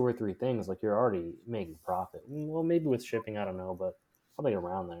sell two or three things, like you're already making profit. Well, maybe with shipping, I don't know, but probably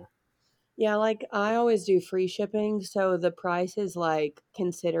around there. Yeah, like I always do free shipping, so the price is like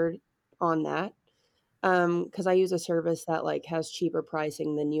considered on that. Because I use a service that like has cheaper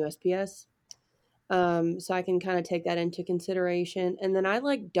pricing than USPS. So I can kind of take that into consideration. And then I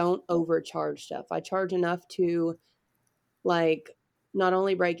like don't overcharge stuff. I charge enough to like not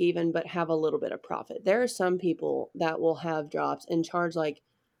only break even but have a little bit of profit. There are some people that will have drops and charge like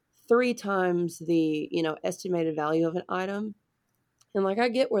three times the, estimated value of an item. And like I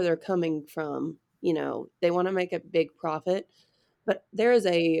get where they're coming from, they want to make a big profit, but there is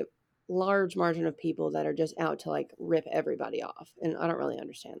a large margin of people that are just out to like rip everybody off, and I don't really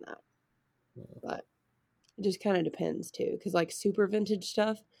understand that. But it just kind of depends too, because like super vintage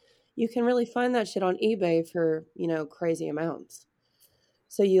stuff, you can really find that shit on eBay for crazy amounts.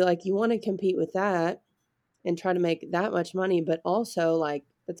 So you want to compete with that and try to make that much money, but also like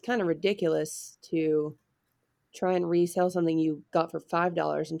it's kind of ridiculous to try and resell something you got for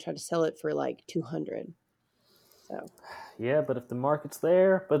 $5 and try to sell it for like 200. So Yeah, but if the market's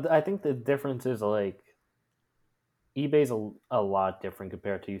there, but I think the difference is like eBay's a lot different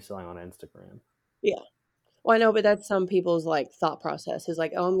compared to you selling on Instagram. yeah. Well, I know, but that's some people's like thought process is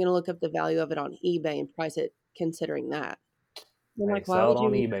like, oh, I'm gonna look up the value of it on eBay and price it considering that. I'm Hey, like, why sell it would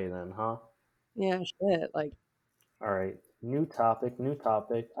on you? eBay then, huh? Yeah, shit. Like, All right, new topic, new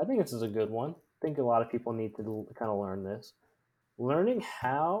topic. I think this is a good one. I think a lot of people need to kind of learn this. Learning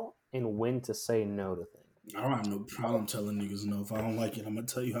how and when to say no to things. I don't have no problem telling niggas no. If I don't like it, I'm gonna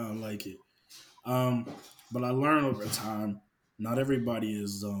tell you how I like it. Um, but I learned over time, not everybody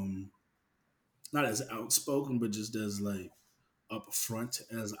is not as outspoken, but just as like upfront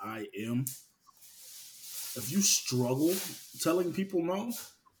as I am. If you struggle telling people no,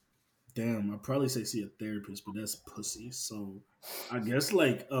 damn, I'd probably say see a therapist, but that's pussy. So I guess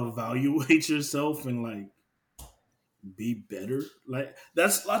like evaluate yourself and like be better. Like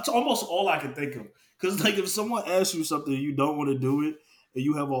that's almost all I can think of. Cause like if someone asks you something and you don't want to do it and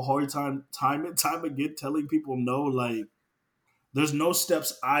you have a hard time and time again telling people no, like there's no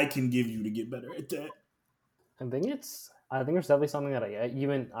steps I can give you to get better at that. I think there's definitely something that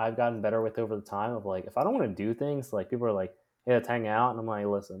I've gotten better with over the time of like if I don't want to do things, like people are like, hey, let's hang out, and I'm like,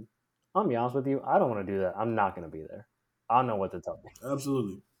 listen, I'll be honest with you, I don't want to do that. I'm not going to be there. I don't know what to tell you.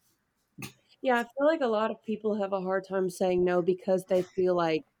 Absolutely. yeah, I feel like a lot of people have a hard time saying no because they feel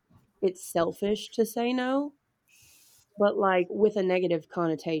like it's selfish to say no, but like with a negative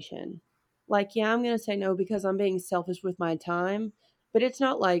connotation. Like, yeah, I'm gonna say no because I'm being selfish with my time, but it's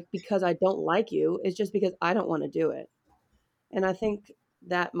not like because I don't like you. It's just because I don't want to do it. And I think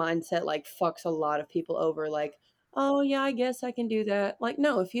that mindset like fucks a lot of people over like, "Oh, yeah, I guess I can do that." Like,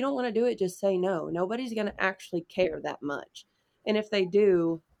 no, if you don't want to do it, just say no. Nobody's going to actually care that much. And if they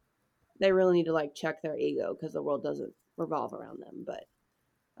do, they really need to like check their ego because the world doesn't revolve around them. But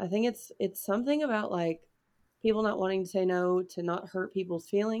I think it's something about like people not wanting to say no to not hurt people's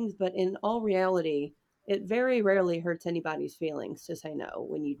feelings, but in all reality, it very rarely hurts anybody's feelings to say no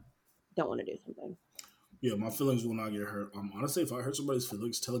when you don't want to do something. Yeah, my feelings will not get hurt. Honestly, if I hurt somebody's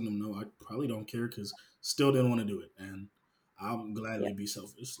feelings, telling them no, I probably don't care because still didn't want to do it, and I'll Yeah. gladly be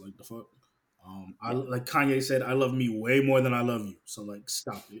selfish. Like the fuck. I And like Kanye said, I love me way more than I love you. So like,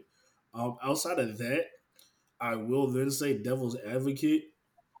 stop it. Outside of that, I will then say, devil's advocate.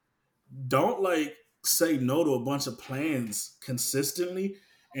 Don't like say no to a bunch of plans consistently,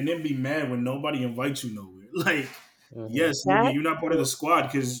 and then be mad when nobody invites you nowhere. Like, mhm. yes, nigga, That you're not part of the squad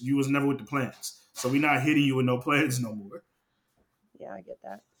because you was never with the plans. So we not hitting you with no plans no more. Yeah, I get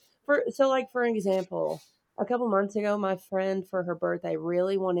that. For an example, a couple months ago, my friend for her birthday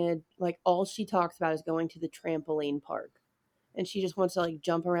really wanted like all she talks about is going to the trampoline park. And she just wants to like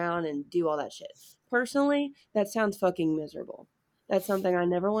jump around and do all that shit. Personally, that sounds fucking miserable. That's something I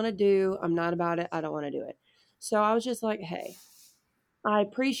never want to do. I'm not about it. I don't want to do it. So I was just like, hey, I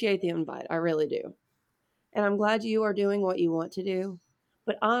appreciate the invite. I really do. And I'm glad you are doing what you want to do.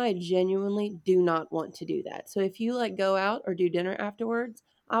 But I genuinely do not want to do that. So if you like go out or do dinner afterwards,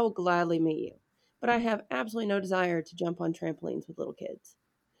 I will gladly meet you. But I have absolutely no desire to jump on trampolines with little kids.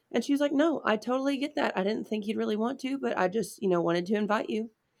 And she was like, no, I totally get that. I didn't think you'd really want to, but I just, wanted to invite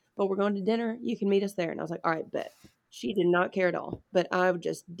you. But we're going to dinner. You can meet us there. And I was like, all right, bet. She did not care at all. But I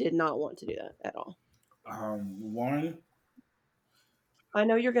just did not want to do that at all. One, I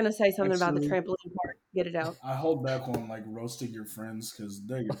know you're going to say something about the actually, trampoline park. Get it out. I hold back on like roasting your friends because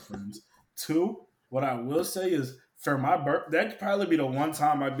they're your friends. Two, what I will say is for my birthday, that'd probably be the one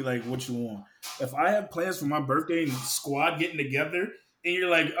time I'd be like, "What you want?" If I have plans for my birthday and squad getting together, and you're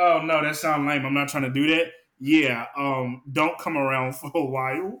like, "Oh no, that sounds lame. I'm not trying to do that." Yeah, don't come around for a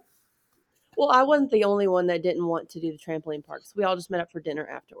while. Well, I wasn't the only one that didn't want to do the trampoline parks. We all just met up for dinner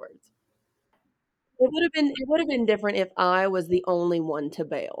afterwards. It would have been different if I was the only one to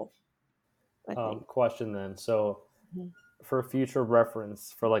bail, I think. Question then. So, Mhm. for future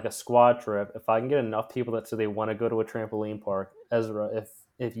reference, for like a squad trip, if I can get enough people that say they want to go to a trampoline park, Ezra,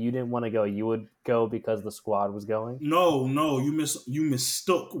 if you didn't want to go, you would go because the squad was going. No, no, you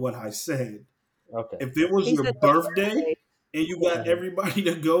mistook what I said. Okay, If it was He your said their birthday birthday. and you Yeah. got everybody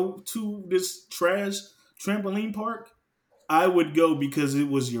to go to this trash trampoline park, I would go because it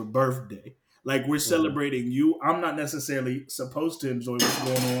was your birthday. Like we're celebrating you. I'm not necessarily supposed to enjoy what's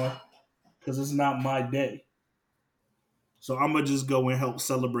going on because it's not my day. So I'm gonna just go and help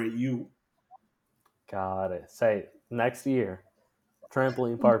celebrate you. got it. Say next year,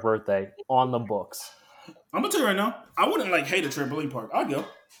 trampoline park birthday on the books. I'm gonna tell you right now, I wouldn't like hate a trampoline park. I'd go.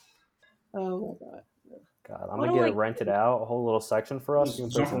 Oh my god. God, I'm I gonna don't get it like rented out, a whole little section for us. You can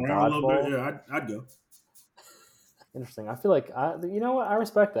Just play jump some around a little bit. dodgeball. Yeah, I'd go. Interesting. I feel like you know what? I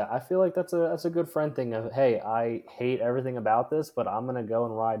respect that. I feel like that's a good friend thing. Of hey, I hate everything about this, but I'm gonna go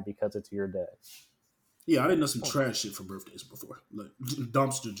and ride because it's your day. Yeah, I didn't know some Oh, trash shit for birthdays before, like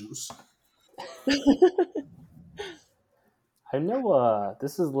dumpster juice. I know.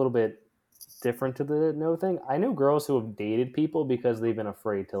 This is a little bit different to the no thing. I know girls who have dated people because they've been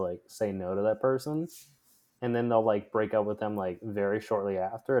afraid to like say no to that person, and then they'll like break up with them like very shortly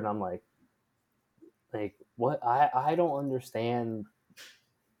after, and I'm like what? I don't understand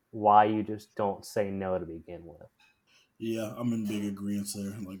why you just don't say no to begin with. Yeah, I'm in big agreement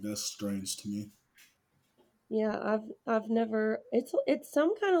there. Like that's strange to me. Yeah, I've never it's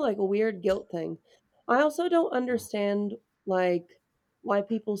some kind of like a weird guilt thing. I also don't understand like why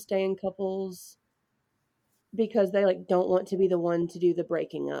people stay in couples because they like don't want to be the one to do the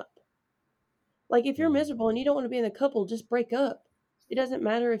breaking up. Like if you're Mm. miserable and you don't want to be in the couple, just break up. It doesn't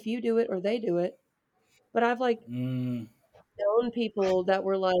matter if you do it or they do it. But I've like Mm, known people that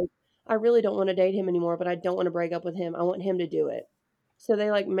were like, I really don't want to date him anymore, but I don't want to break up with him. I want him to do it. So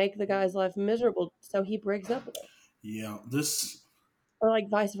they like make the guy's life miserable so he breaks up with her. yeah, this Or like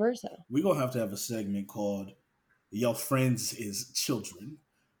vice versa. we gonna have a segment called "Your Friends is Children"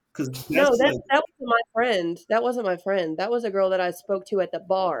 because No, that's like that wasn't my friend. That wasn't my friend. That was a girl that I spoke to at the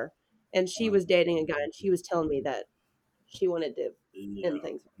bar, and she um, was dating a guy, and she was telling me that she wanted to yeah, end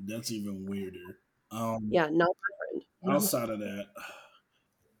things. that's even weirder. Um, Yeah, not my friend. outside of that,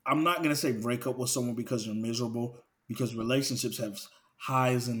 I'm not gonna say break up with someone because you're miserable because relationships have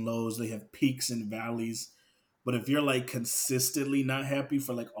highs and lows. They have peaks and valleys. But if you're like consistently not happy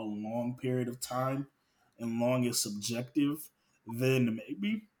for like a long period of time, and long is subjective, then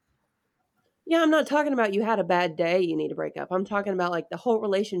maybe. Yeah, I'm not talking about you had a bad day, you need to break up. I'm talking about like the whole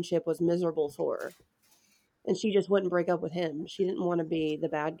relationship was miserable for her, and she just wouldn't break up with him. She didn't want to be the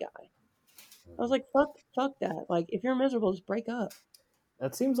bad guy. I was like, fuck that. Like, if you're miserable, just break up.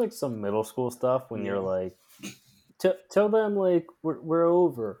 That seems like some middle school stuff when you're Yeah. like, tell them like we're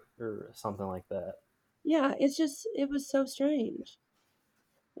over or something like that. Yeah, it was so strange.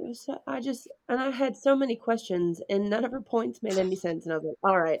 It was so, and I had so many questions, and none of her points made any sense. And I was like,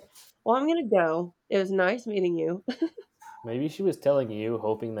 all right, well, I'm gonna go. It was nice meeting you. Maybe she was telling you,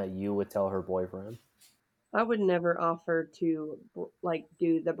 hoping that you would tell her boyfriend. I would never offer to like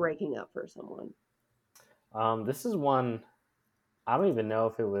do the breaking up for someone. This is one I don't even know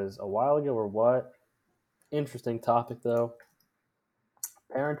if it was a while ago or what. Interesting topic though.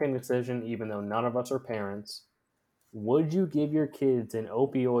 Parenting decision, even though none of us are parents. Would you give your kids an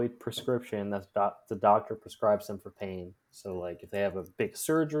opioid prescription that the doctor prescribes them for pain? So, like, if they have a big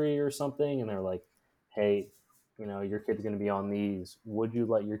surgery or something and they're like, hey, your kid's going to be on these, would you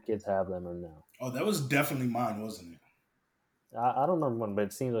let your kids have them or no? Oh, that was definitely mine, wasn't it? I don't remember one, but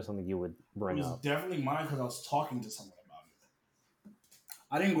it seems like something you would It bring was up. definitely mine because I was talking to someone about it.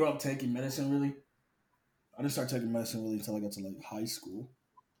 I didn't grow up taking medicine really. I didn't start taking medicine really until I got to like high school.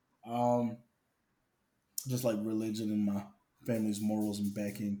 Um, just like religion and my family's morals and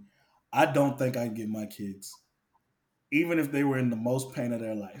backing. I don't think I can give my kids, even if they were in the most pain of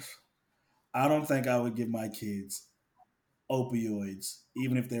their life, I don't think I would give my kids opioids,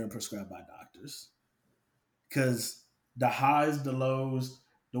 even if they were prescribed by doctors. Because the highs, the lows,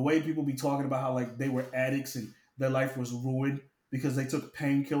 the way people be talking about how like they were addicts and their life was ruined because they took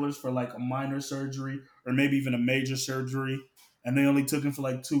painkillers for like a minor surgery or maybe even a major surgery, and they only took them for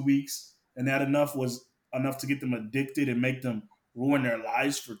like 2 weeks, and that enough was enough to get them addicted and make them ruin their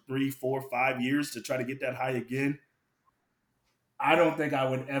lives for 3, 4, 5 years to try to get that high again. I don't think I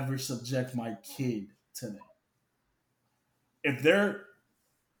would ever subject my kid to that. If they're,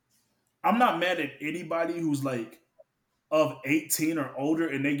 I'm not mad at anybody who's like of 18 or older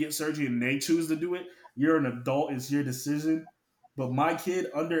and they get surgery and they choose to do it. You're an adult, it's your decision. But my kid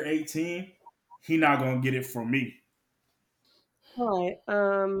under 18, he not gonna get it from me. Hi.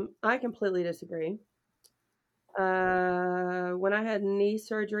 I completely disagree. When I had knee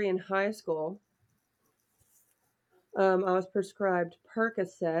surgery in high school, I was prescribed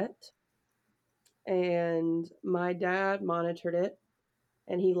Percocet, and my dad monitored it,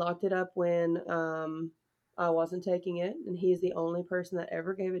 and he locked it up when I wasn't taking it, and he's the only person that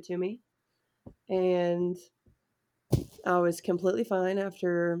ever gave it to me. And I was completely fine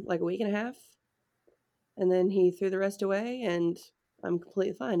after like a week and a half, and then he threw the rest away, and I'm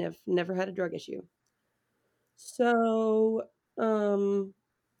completely fine. I've never had a drug issue. So, um,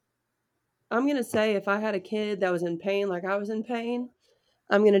 I'm gonna say if I had a kid that was in pain like I was in pain,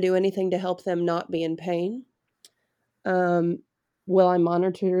 I'm gonna do anything to help them not be in pain. Um, will I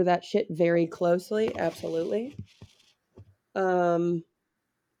monitor that shit very closely? Absolutely. Um,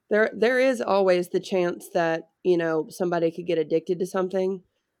 there is always the chance that somebody could get addicted to something,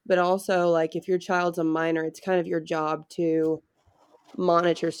 but also like if your child's a minor, it's kind of your job to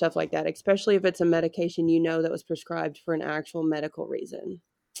monitor stuff like that, especially if it's a medication that was prescribed for an actual medical reason.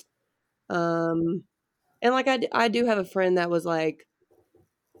 Um, and like I do have a friend that was like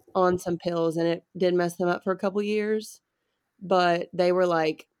on some pills and it did mess them up for a couple years, but they were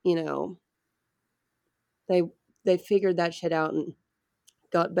like, they they figured that shit out and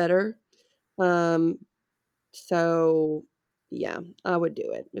got better. Um, so yeah, I would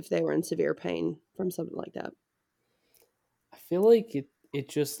do it if they were in severe pain from something like that. I feel like it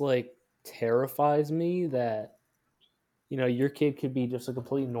just like terrifies me that your kid could be just a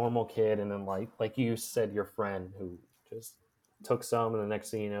complete normal kid, and then like you said, your friend who just took some, and the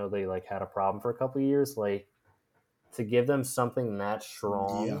next thing you know, they like had a problem for a couple of years. Like to give them something that Yeah.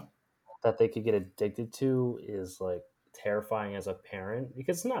 strong that they could get addicted to is like terrifying as a parent,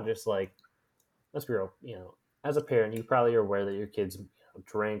 because it's not just like, let's be real, as a parent, you probably are aware that your kids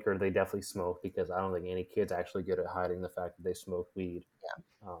drink or they definitely smoke, because I don't think any kid's actually good at hiding the fact that they smoke weed.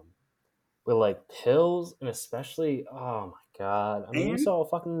 Um, but like pills, and especially, oh my god, I mean, we And saw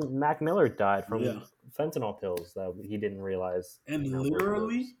fucking Mac Miller died yeah. from fentanyl pills that he didn't realize, And were pills.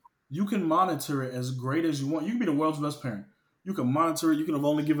 literally, you can monitor it as great as you want. You can be the world's best parent. You can monitor it. You can have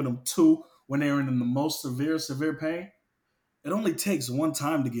only given them two when they're in the most severe pain. It only takes one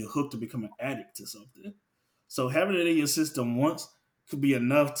time to get hooked to become an addict to something. So having it in your system once could be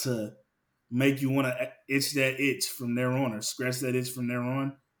enough to make you want to itch that itch from there on or scratch that itch from there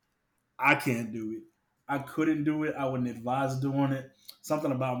on. I can't do it. I couldn't do it. I wouldn't advise doing it.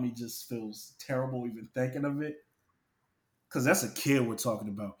 Something about me just feels terrible even thinking of it. Because that's a kid we're talking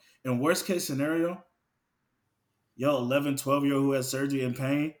about. In worst case scenario, yo, 11, 12-year-old who has surgery and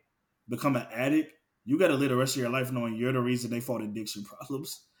pain, become an addict, you got to live the rest of your life knowing you're the reason they fought addiction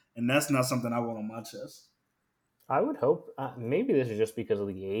problems. And that's not something I want on my chest. I would hope. Maybe this is just because of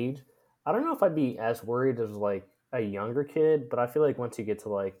the age. I don't know if I'd be as worried as like a younger kid, but I feel like once you get to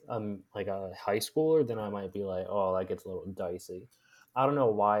like a high schooler, then I might be like, oh, that gets a little dicey. I don't know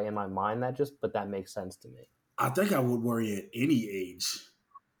why in my mind but that makes sense to me. I think I would worry at any age.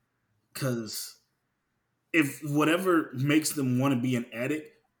 Because if whatever makes them want to be an addict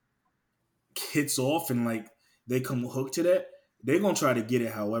hits off and like they come hooked to that, they're going to try to get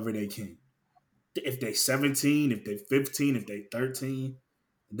it however they can. If they 17, if they 15, if they 13,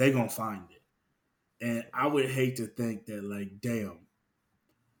 they going to find it. And I would hate to think that, like, damn,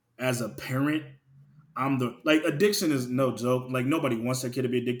 as a parent, I'm the like addiction is no joke. Like nobody wants their kid to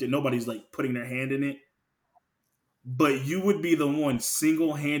be addicted. Nobody's like putting their hand in it. But you would be the one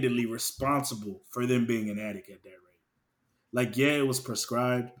single handedly responsible for them being an addict at that rate. Like, yeah, it was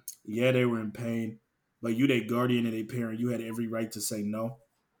prescribed. Yeah, they were in pain. But you, their guardian and their parent, you had every right to say no.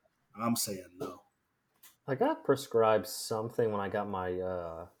 I'm saying no. I got prescribed something when I got my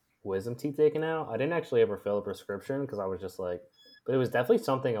wisdom teeth taken out. I didn't actually ever fill a prescription because I was just like, but it was definitely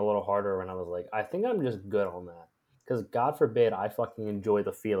something a little harder when I was like, I think I'm just good on that. Because God forbid I fucking enjoy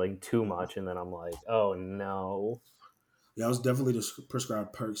the feeling too much and then I'm like, oh no. Yeah, I was definitely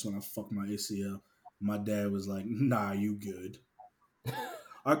prescribed perks when I fucked my ACL. My dad was like, "Nah, you good."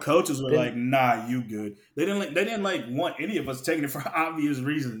 Our coaches were like, Then "Nah, you good." They didn't want any of us taking it for obvious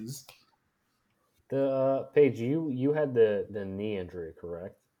reasons. the Paige, you had the knee injury,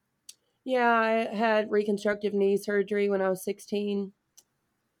 correct? Yeah, I had reconstructive knee surgery when I was 16.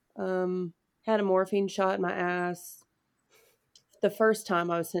 Had a morphine shot in my ass the first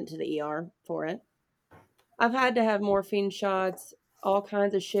time I was sent to the ER for it. I've had to have morphine shots, all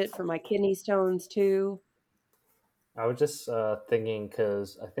kinds of shit for my kidney stones too. I was just thinking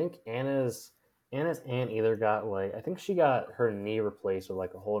because I think Anna's aunt either got like I think she got her knee replaced with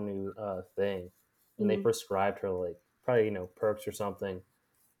like a whole new thing, and they Mm, prescribed her like probably perks or something,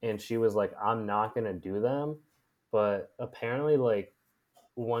 and she was like, I'm not gonna do them, but apparently like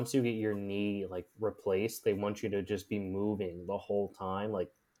once you get your knee like replaced, they want you to just be moving the whole time like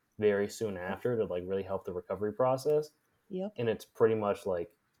very soon after to like really help the recovery process, yep. and it's pretty much like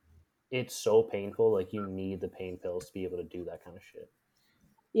it's so painful like you need the pain pills to be able to do that kind of shit.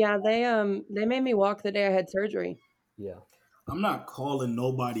 Yeah, they made me walk the day I had surgery. Yeah. I'm not calling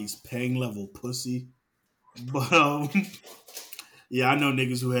nobody's pain level pussy, but yeah, I know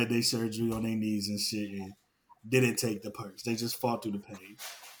niggas who had their surgery on their knees and shit and didn't take the perks. They just fought through the pain.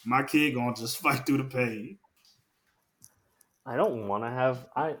 My kid gonna just fight through the pain. I don't want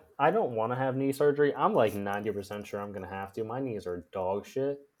to have knee surgery. I'm like 90% sure I'm going to have to. My knees are dog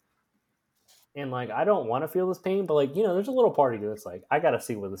shit. And like I don't want to feel this pain, but like, there's a little part of you that's like I got to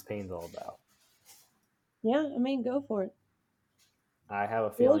see what this pain's all about. Yeah, I mean, go for it. I have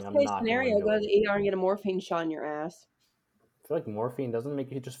a feeling Worst I'm case not going to scenario, go enjoy to it. the ER and get a morphine shot in your ass. I feel like morphine doesn't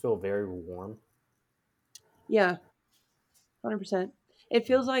make you just feel very warm. Yeah, 100%. It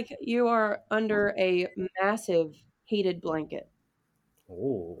feels like you are under a massive heated blanket.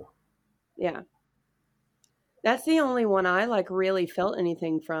 Oh. Yeah. That's the only one I like really felt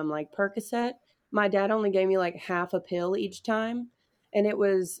anything from, like Percocet. My dad only gave me like half a pill each time, and it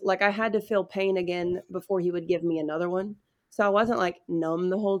was like I had to feel pain again before he would give me another one. So I wasn't like numb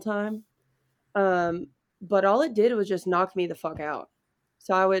the whole time. Um, but all it did was just knock me the fuck out.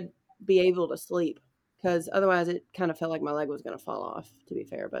 So I would be able to sleep because otherwise it kind of felt like my leg was going to fall off, to be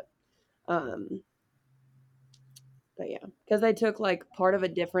fair. Um, but yeah, because they took like part of a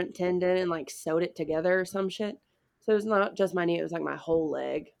different tendon and like sewed it together or some shit. So it was not just my knee; it was like my whole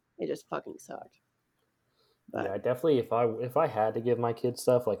leg. It just fucking sucked. Yeah, But I definitely if I had to give my kids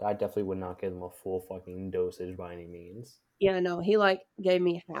stuff, like I definitely would not give them a full fucking dosage by any means. yeah, no, he like gave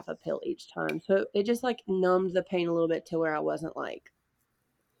me half a pill each time, so it just like numbed the pain a little bit to where I wasn't like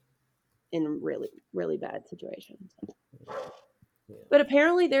in really really bad situations. Yeah. But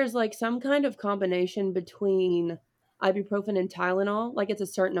apparently, there's like some kind of combination between ibuprofen and Tylenol, like it's a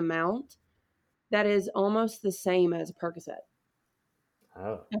certain amount that is almost the same as Percocet.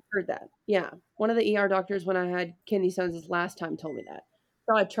 Oh. I've heard that. Yeah. One of the ER doctors when I had kidney stones this last time told me that.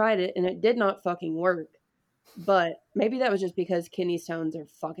 So I tried it and it did not fucking work. But maybe that was just because kidney stones are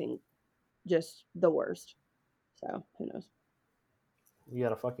fucking just the worst. So who knows? You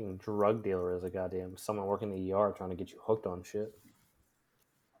got a fucking drug dealer as a goddamn someone working the ER trying to get you hooked on shit.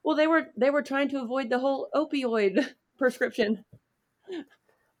 Well, they were trying to avoid the whole opioid prescription.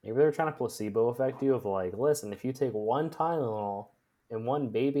 Maybe they're trying to placebo effect you of like, listen, if you take one Tylenol and one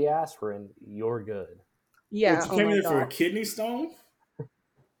baby aspirin, you're good. What, Yeah. you Oh came my in for god. a kidney stone?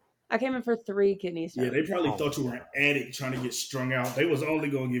 I came in for 3 kidney Yeah, they stones. probably Oh thought you my were an god. addict trying to get strung out. They was only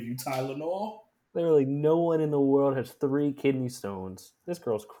gonna give you Tylenol. Literally, no one in the world has 3 kidney stones. This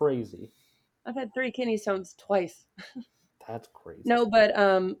girl's crazy. I've had 3 kidney stones twice. That's crazy. No, but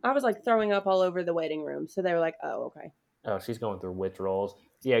I was like throwing up all over the waiting room. So they were like, "Oh, okay." Oh, she's going through withdrawals.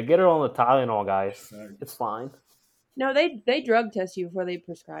 Yeah, get her on the Tylenol, guys. It's fine. No, they drug test you before they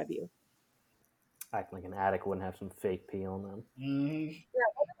prescribe you. Acting like an addict wouldn't have some fake pee on them. Mm-hmm. Yeah,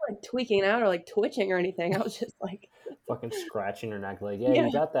 I wasn't like tweaking out or like twitching or anything. I was just like, Fucking scratching her neck like, yeah, yeah,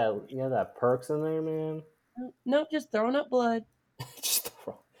 you got that perks in there, man. nope, just throwing up blood. just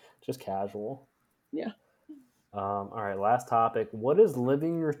just casual. Yeah. All right, last topic. What does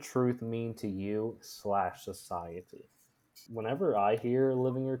living your truth mean to you slash society? Whenever I hear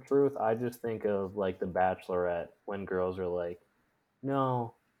living your truth, I just think of like The Bachelorette when girls are like,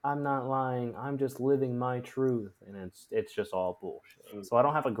 "No, I'm not lying. I'm just living my truth," and it's just all bullshit. So I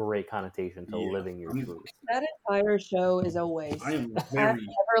don't have a great connotation to Yeah, living your truth. That entire show is a I waste. am I very.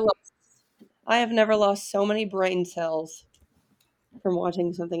 never looked. I have never lost so many brain cells from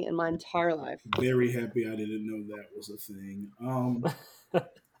watching something in my entire life. Very happy I didn't know that was a thing.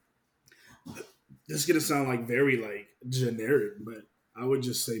 This is gonna sound like very like generic, but I would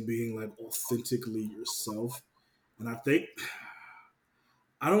just say being like authentically yourself. And I think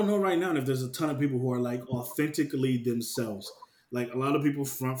I don't know right now if there's a ton of people who are like authentically themselves. Like a lot of people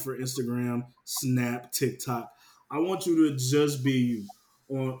front for Instagram, Snap, TikTok. I want you to just be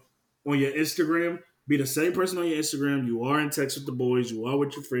you on your Instagram. Be the same person on your Instagram. You are in text with the boys. You are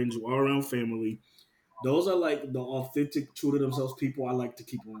with your friends. You are around family. Those are like the authentic, true to themselves people I like to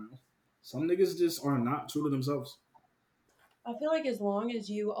keep around. Some niggas just are not true to themselves. I feel like as long as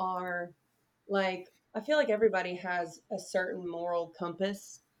you are like, I feel like everybody has a certain moral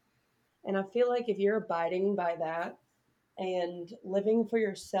compass. And I feel like if you're abiding by that and living for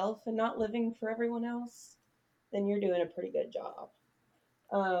yourself and not living for everyone else, then you're doing a pretty good job.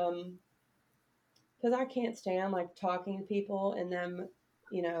 Um, because I can't stand like talking to people and them,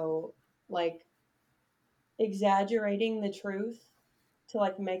 you know, like exaggerating the truth to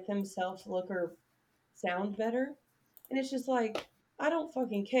like make themselves look or sound better. And it's just like, I don't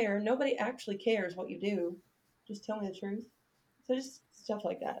fucking care. Nobody actually cares what you do. Just tell me the truth. So just stuff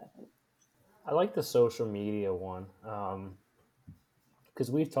like that, I think. I like the social media one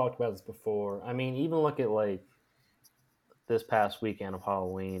because we've talked about this before. I mean, even look at like this past weekend of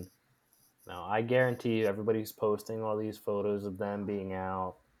Halloween. Now, I guarantee you, everybody's posting all these photos of them being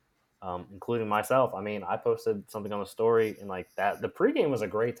out, including myself. I mean, I posted something on the story, and like that, the pregame was a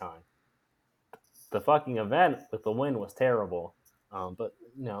great time. The fucking event with the win was terrible. But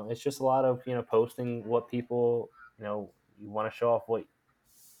it's just a lot of posting what people you want to show off what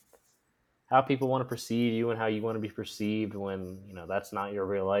how people want to perceive you and how you want to be perceived when that's not your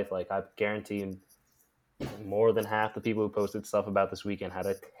real life. Like I guarantee you, more than half the people who posted stuff about this weekend had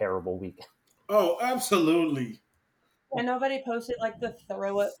a terrible weekend. Oh, absolutely. And nobody posted like the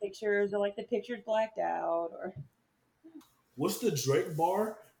throw up pictures or like the pictures blacked out or What's the Drake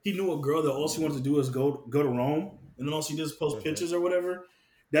bar? He knew a girl that all she wanted to do is go to Rome, and then all she does is post Mm-hmm. pictures or whatever.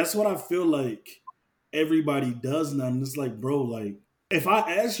 That's what I feel like everybody does now. And it's like, bro, like if I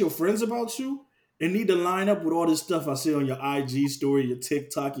ask your friends about you and need to line up with all this stuff I see on your IG story, your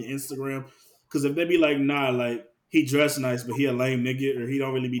TikTok, your Instagram, because if they be like, nah, like he dressed nice, but he a lame nigga, or he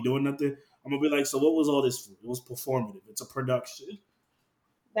don't really be doing nothing, I'm gonna be like, so what was all this for? It was performative. It's a production.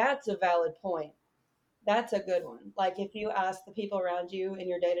 that's a valid point. That's a good one. Like if you ask the people around you in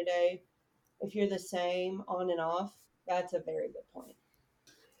your day to day if you're the same on and off, that's a very good point.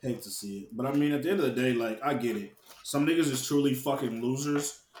 Hate to see it. But I mean, at the end of the day, like, I get it. Some niggas is truly fucking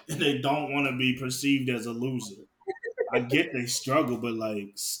losers and they don't want to be perceived as a loser. I get they struggle, but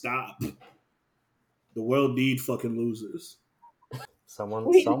like, stop. The world need fucking losers. Someone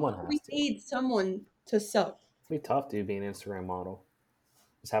has We to. need someone to suck. It's be tough, dude, being an Instagram model.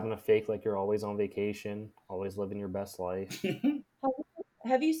 Just having to fake like you're always on vacation, always living your best life.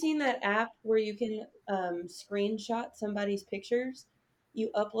 Have have you seen that app where you can screenshot somebody's pictures? You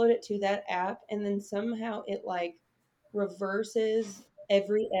upload it to that app, and then somehow it like reverses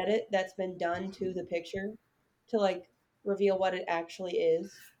every edit that's been done to the picture to like reveal what it actually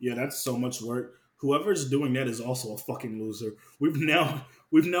is. Yeah, that's so much work. Whoever's doing that is also a fucking loser. We've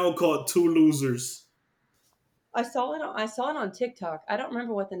now caught two losers. I saw it on TikTok. I don't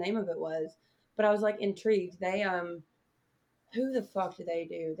remember what the name of it was, but I was like intrigued. They who the fuck did they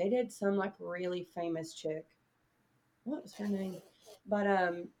do? They did some like really famous chick. What was her name? But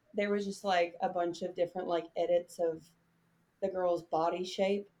there was just like a bunch of different like edits of the girl's body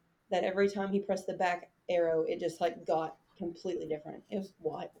shape that every time he pressed the back arrow, it just like got completely different. It was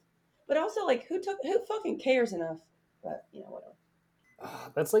wild. But also like who fucking cares enough? But whatever.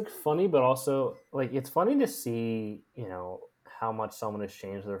 That's like funny, but also like it's funny to see how much someone has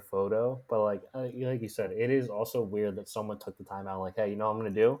changed their photo. But like you said, it is also weird that someone took the time out. Like, hey, what I'm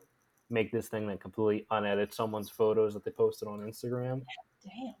gonna do? Make this thing that completely unedit someone's photos that they posted on Instagram.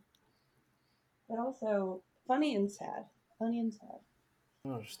 Damn. But also funny and sad. Funny and sad.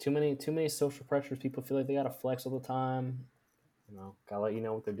 Oh, there's too many social pressures. People feel like they gotta flex all the time. Gotta let you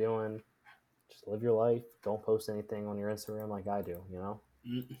know what they're doing. Just live your life. Don't post anything on your Instagram like I do.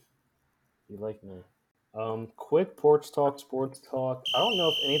 Mm. Be like me. Quick porch talk, sports talk. I don't know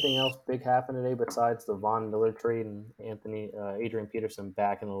if anything else big happened today besides the Von Miller trade and Adrian Peterson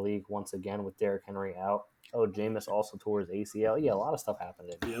back in the league once again with Derrick Henry out. Oh, Jameis also tore his ACL. Yeah, a lot of stuff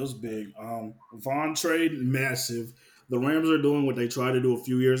happened today. Yeah, it was big. Vaughn trade, massive. The Rams are doing what they tried to do a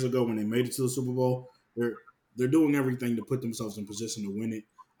few years ago when they made it to the Super Bowl. They're doing everything to put themselves in position to win it.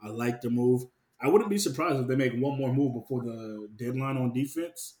 I like the move. I wouldn't be surprised if they make one more move before the deadline on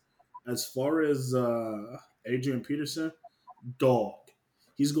defense. As far as Adrian Peterson, dog.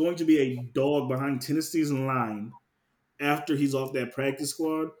 He's going to be a dog behind Tennessee's line after he's off that practice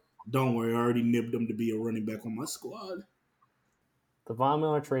squad. Don't worry, I already nibbed him to be a running back on my squad. The Von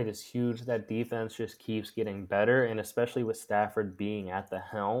Miller trade is huge. That defense just keeps getting better, and especially with Stafford being at the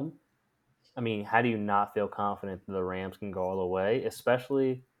helm, I mean, how do you not feel confident that the Rams can go all the way?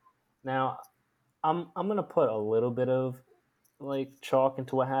 Especially now, I'm gonna put a little bit of like chalk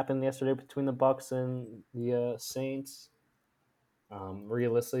into what happened yesterday between the Bucks and the Saints.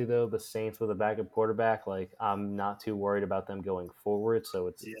 Realistically, though, the Saints with a backup quarterback, like I'm not too worried about them going forward. So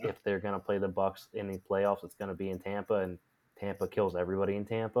it's Yeah. if they're gonna play the Bucks in the playoffs, it's gonna be in Tampa, and Tampa kills everybody in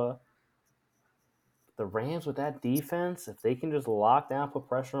Tampa. The Rams with that defense, if they can just lock down, put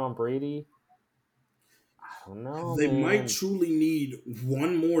pressure on Brady, I don't know, They might man. truly need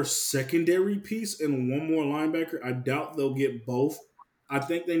one more secondary piece and one more linebacker. I doubt they'll get both. I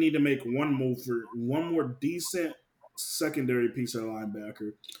think they need to make one move for one more decent secondary piece of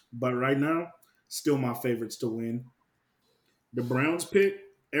linebacker. But right now, still my favorites to win. The Browns pick,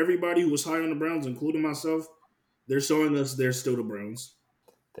 everybody who was high on the Browns, including myself, they're showing us they're still the Browns.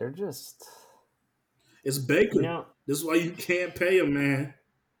 They're just, It's you Baker. know, This is why you can't pay him, man.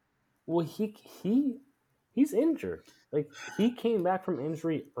 well, he's injured. Like he came back from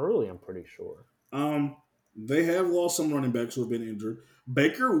injury early. I'm pretty sure. Um, they have lost some running backs who have been injured.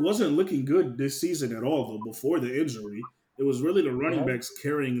 Baker wasn't looking good this season at all, though, before the injury. It was really the He running had backs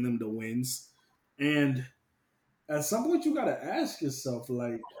carrying them to wins. And at some point, you got to ask yourself,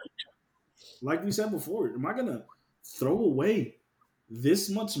 like we said before, am I going to throw away this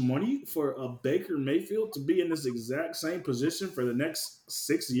much money for a Baker Mayfield to be in this exact same position for the next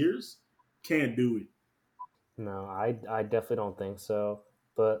 6 years? Can't do it. no, I definitely don't think so.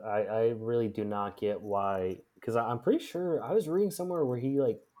 But I really do not get why. Because I'm pretty sure I was reading somewhere where he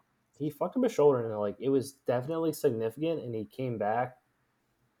fucked up his shoulder and like it was definitely significant and he came back,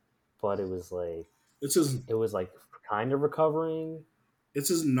 but It's his it was like kind of recovering. it's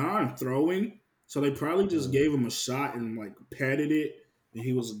his non-throwing, so they probably just Mm. gave him a shot and like patted it, and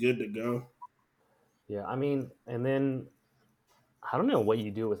he was good to go. Yeah, I mean, and then I don't know what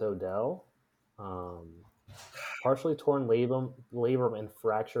you do with Odell. Um, partially torn labrum and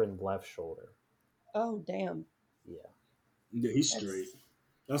fracture in left shoulder. Oh, damn. Yeah, Yeah, he's straight.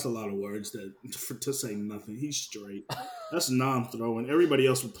 That's That's a lot of words to say nothing. He's straight. That's non-throwing. Everybody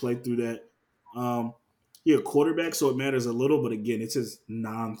else would play through that. Um, yeah, quarterback, so it matters a little, but again, it's his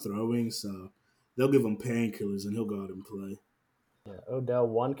non-throwing, so they'll give him painkillers and he'll go out and play. yeah. Odell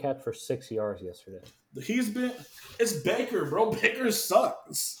 1 catch for 6 yards yesterday. He's been. It's Baker, bro. Baker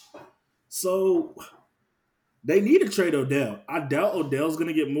sucks. So they need to trade Odell. I doubt Odell's going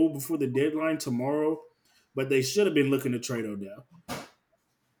to get moved before the deadline tomorrow, but they should have been looking to trade Odell.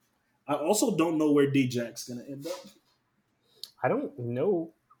 I also don't know where Djack's going to end up. I don't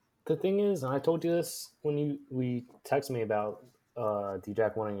know. The thing is, and I told you this when we texted me about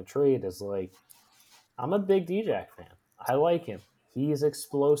D-Jack wanting a trade, is like I'm a big D-Jack fan. I like him. He's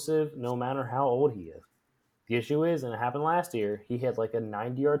explosive no matter how old he is. The issue is, and it happened last year, he hit like a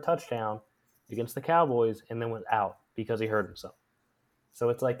 90-yard touchdown against the Cowboys and then was out because he hurt himself. So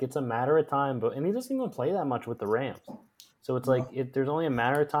it's like it's a matter of time, but and he doesn't even play that much with the Rams. So it's like there's only a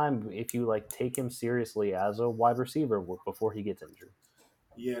matter of time if you like take him seriously as a wide receiver before he gets injured.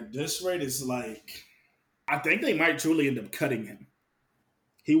 Yeah, this rate is like. I think they might truly end up cutting him.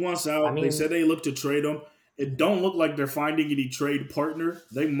 He wants I out. They mean, said they look to trade him. It don't look like they're finding any trade partner.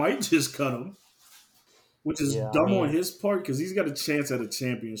 They might just cut him, which is yeah, I dumb on mean, his part because he's got a chance at a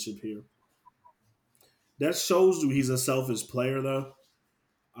championship here. That shows you he's a selfish player, though.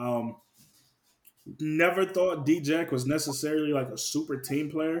 Um, Never thought D-Jack was necessarily like a super team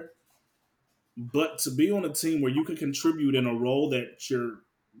player, but to be on a team where you can contribute in a role that you're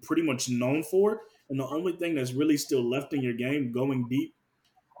pretty much known for, and the only thing that's really still left in your game, going deep,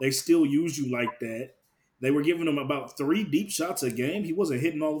 they still use you like that. They were giving him about 3 deep shots a game. He wasn't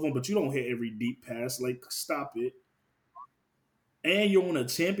hitting all of them, but you don't hit every deep pass. Like, stop it. And you're on a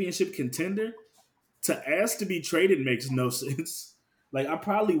championship contender. To ask to be traded makes no sense. Like, I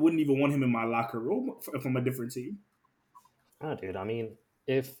probably wouldn't even want him in my locker room if I'm a different team. oh, dude, I mean,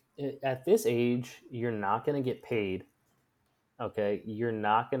 if at this age you're not going to get paid, okay, you're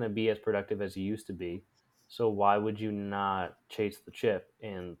not going to be as productive as you used to be. So why would you not chase the chip?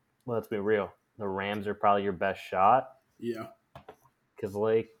 And let's be real, the Rams are probably your best shot Yeah, because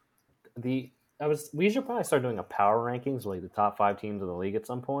like the I was we should probably start doing a power rankings like the top 5 teams of the league at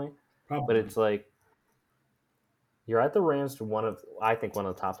some point. But probably. it's like you're at the Rams to one of I think one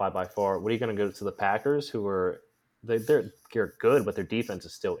of the top 5 by far. What are you going to go to the Packers who are they're good, but their defense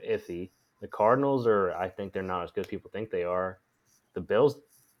is still iffy. The Cardinals are, I think, they're not as good as people think they are. The Bills,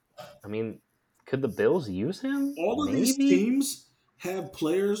 I mean, could the Bills use him? All of these Maybe. teams have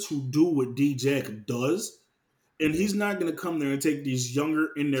players who do what D-Jack does, and he's not going to come there and take these younger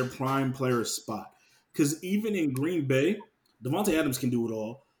in their prime players spot. Because even in Green Bay, Devontae Adams can do it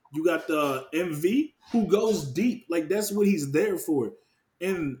all. You got the MV who goes deep, like that's what he's there for.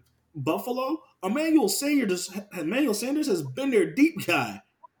 In Buffalo, Emmanuel Sanders has been their deep guy.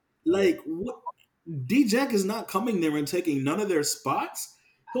 Like what? D-Jack is not coming there and taking none of their spots.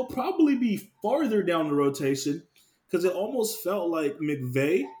 He'll probably be farther down the rotation because it almost felt like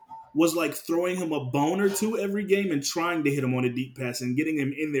McVay was like throwing him a bone or two every game and trying to hit him on a deep pass and getting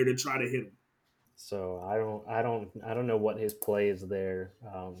him in there to try to hit him. So I don't know what his play is there,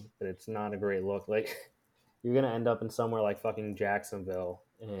 but it's not a great look. Like you're gonna end up in somewhere like fucking Jacksonville,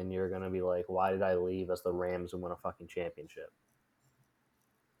 and you're gonna be like, why did I leave as the Rams and win a fucking championship?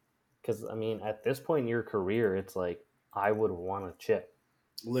 Because I mean, at this point in your career, it's like I would want to chip.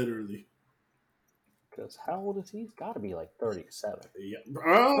 Literally. Because how old is he? He's got to be like 37.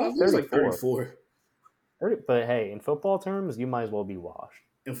 Yeah. He's like 34. 30, but hey, in football terms, you might as well be washed.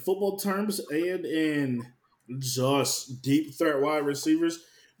 In football terms and in just deep threat wide receivers,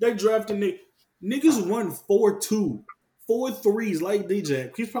 they drafted niggas run 4-2, 4-3s like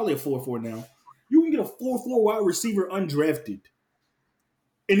DJ. He's probably a 4-4 now. You can get a 4-4 wide receiver undrafted.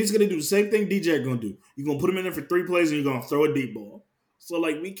 And he's going to do the same thing DJ going to do. You're going to put him in there for 3 plays and you're going to throw a deep ball. So,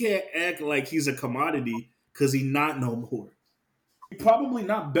 like, we can't act like he's a commodity because he's not no more. He's probably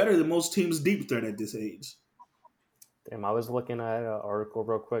not better than most teams' deep threat at this age. Damn, I was looking at an article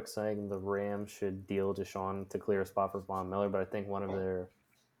real quick saying the Rams should deal Deshaun to clear a spot for Von Miller, but I think one of their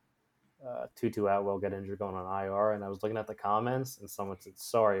Tutu Atwell got injured going on IR, and I was looking at the comments, and someone said,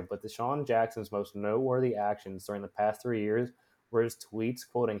 sorry, but Deshaun Jackson's most noteworthy actions during the past 3 years were his tweets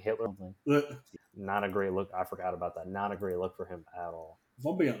quoting Hitler. Not a great look. I forgot about that. Not a great look for him at all. If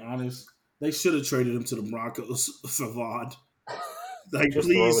I'm being honest, they should have traded him to the Broncos for Vaughn. Like, Just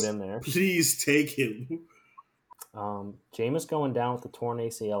please, throw it in there. Please take him. Jameis going down with the torn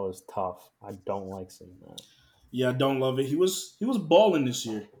ACL is tough. I don't like seeing that. Yeah, I don't love it. He was balling this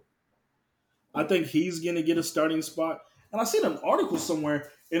year. I think he's gonna get a starting spot. And I seen an article somewhere,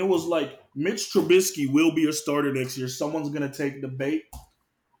 and it was like Mitch Trubisky will be a starter next year. Someone's gonna take the bait,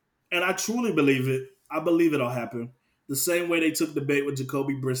 and I truly believe it. I believe it'll happen. The same way they took the bait with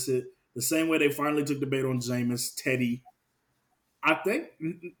Jacoby Brissett, the same way they finally took the bait on Jameis, Teddy. I think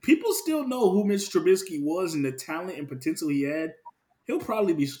people still know who Mitch Trubisky was and the talent and potential he had. He'll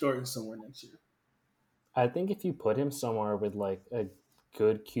probably be starting somewhere next year. I think if you put him somewhere with like a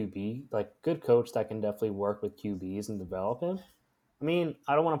good QB, like good coach that can definitely work with QBs and develop him. I mean,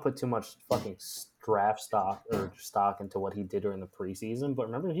 I don't want to put too much fucking draft stock into what he did during the preseason, but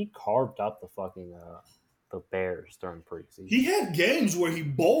remember he carved up the fucking the Bears during preseason. He had games where he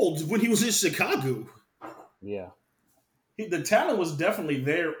bowled when he was in Chicago. Yeah. The talent was definitely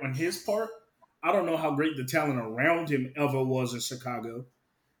there on his part. I don't know how great the talent around him ever was in Chicago.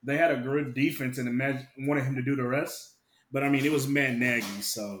 They had a good defense and wanted him to do the rest. But, I mean, it was Matt Nagy,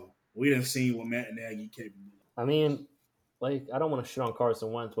 so we didn't see what Matt Nagy capable of. I mean, like, I don't want to shit on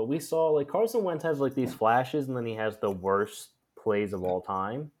Carson Wentz, but we saw, like, Carson Wentz has, like, these flashes, and then he has the worst plays of all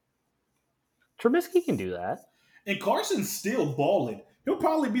time. Trubisky can do that. And Carson's still balling. He'll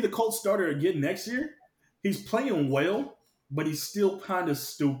probably be the Colts starter again next year. He's playing well, but he's still kind of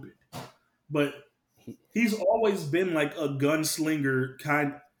stupid. But he's always been like a gunslinger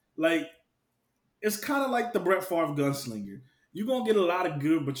kind. Like, it's kind of like the Brett Favre gunslinger. You're going to get a lot of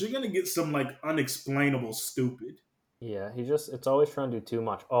good, but you're going to get some like unexplainable stupid. Yeah, it's always trying to do too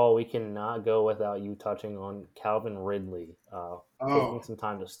much. Oh, we cannot go without you touching on Calvin Ridley. Taking some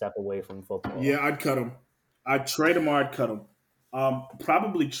time to step away from football. Yeah, I'd cut him. I'd trade him or I'd cut him.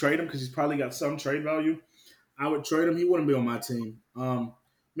 Probably trade him because he's probably got some trade value. I would trade him. He wouldn't be on my team.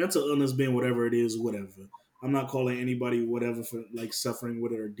 Mental illness being whatever it is, whatever. I'm not calling anybody whatever for like suffering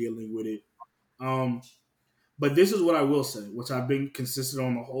with it or dealing with it. But this is what I will say, which I've been consistent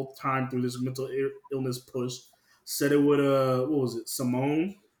on the whole time through this mental illness push. Said it with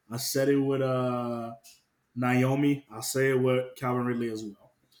Simone. I said it with Naomi. I'll say it with Calvin Ridley as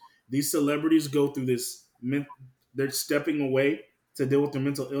well. These celebrities go through this. They're stepping away to deal with their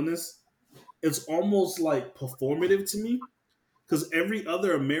mental illness. It's almost like performative to me because every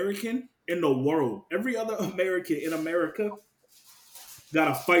other American in the world, every other American in America got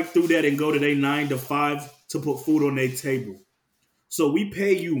to fight through that and go to their 9 to 5 to put food on their table. So we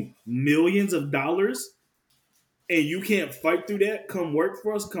pay you millions of dollars and you can't fight through that. Come work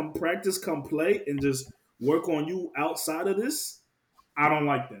for us, come practice, come play, and just work on you outside of this, I don't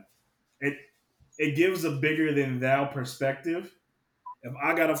like that. It it gives a bigger than thou perspective. If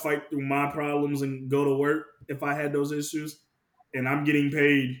I gotta fight through my problems and go to work, if I had those issues, and I'm getting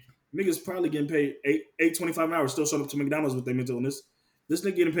paid, niggas probably getting paid 8.25 an hour, still showing up to McDonald's with their mental illness. This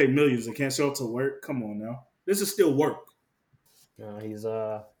nigga getting paid millions and can't show up to work. Come on now, this is still work. He's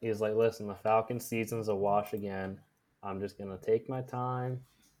like, listen, the Falcons season's a wash again. I'm just gonna take my time,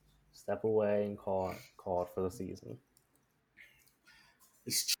 step away, and call it for the season.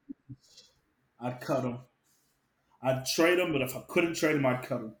 It's I'd cut him. I'd trade him, but if I couldn't trade him, I'd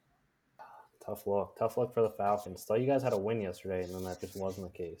cut him. Tough luck for the Falcons. Thought you guys had a win yesterday, and then that just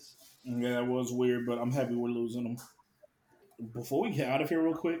wasn't the case. Yeah, that was weird, but I'm happy we're losing them. Before we get out of here,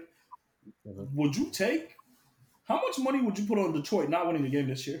 real quick, would you take? How much money would you put on Detroit not winning the game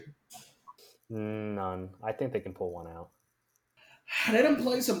this year? None. I think they can pull one out. They didn't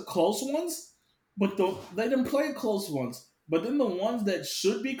play some close ones, but they didn't play close ones. But then the ones that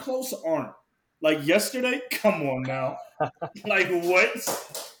should be close aren't. Like yesterday, come on now. Like what?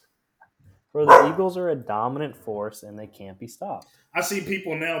 For the Eagles are a dominant force, and they can't be stopped. I see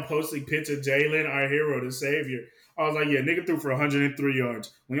people now posting picture Jalen, our hero, the savior. I was like, yeah, nigga threw for 103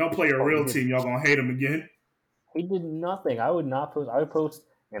 yards. When y'all play a real team, y'all gonna hate him again. He did nothing. I would post,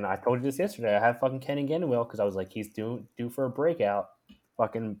 and I told you this yesterday. I had fucking Kenny Gainwell because I was like, he's due for a breakout.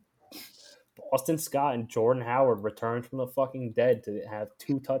 Fucking Boston Scott and Jordan Howard returned from the fucking dead to have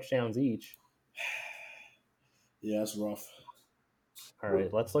 2 touchdowns each. Yeah, that's rough. All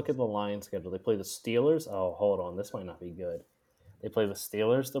right, let's look at the Lions schedule. They play the Steelers. Oh, hold on. This might not be good. They play the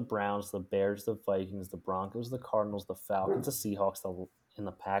Steelers, the Browns, the Bears, the Vikings, the Broncos, the Cardinals, the Falcons, the Seahawks, and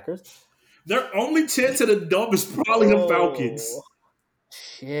the Packers. Their only chance at a dub is probably the Falcons.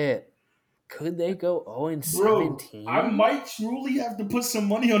 Shit. Could they go 0-17? Bro, I might truly have to put some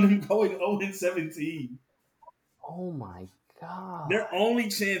money on them going 0-17. Oh my God. Their only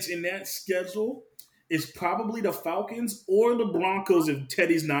chance in that schedule is probably the Falcons or the Broncos if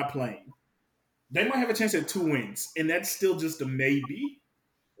Teddy's not playing. They might have a chance at 2 wins, and that's still just a maybe.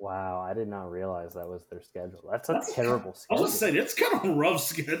 Wow, I did not realize that was their schedule. That's terrible schedule. I was going to say, that's kind of a rough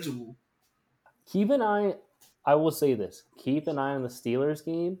schedule. I will say this. Keep an eye on the Steelers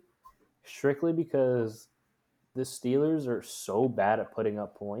game, strictly because the Steelers are so bad at putting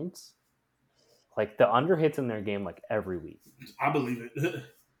up points. Like, the under hits in their game, like, every week. I believe it.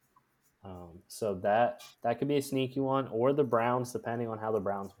 So that could be a sneaky one, or the Browns, depending on how the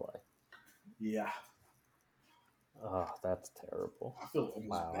Browns play. Yeah. Oh, that's terrible. I feel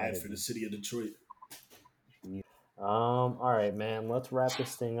almost bad for the city of Detroit. All right, man. Let's wrap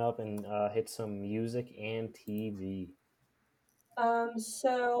this thing up and hit some music and TV.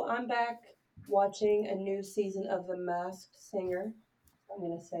 So I'm back watching a new season of The Masked Singer. I'm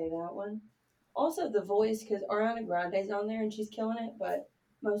gonna say that one. Also, The Voice, because Ariana Grande's on there and she's killing it, but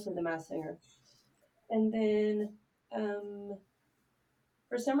mostly The Masked Singer. And then,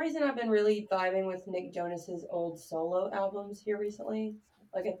 for some reason, I've been really vibing with Nick Jonas's old solo albums here recently,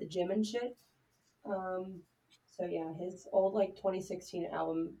 like at the gym and shit. So yeah, his old 2016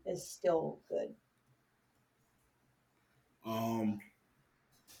 album is still good.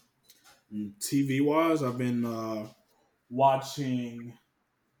 TV wise, I've been watching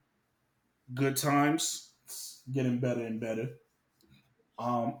Good Times. It's getting better and better.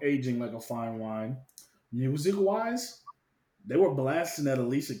 Aging like a fine wine. Music wise, they were blasting at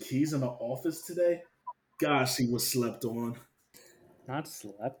Alicia Keys in the office today. Gosh, she was slept on. Not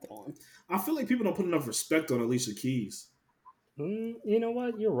slept on. I feel like people don't put enough respect on Alicia Keys. You know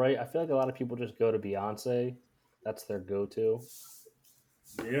what? You're right. I feel like a lot of people just go to Beyonce. That's their go-to.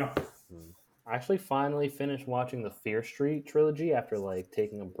 Yeah. I actually finally finished watching the Fear Street trilogy after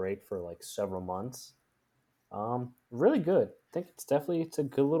taking a break for several months. Really good. I think it's a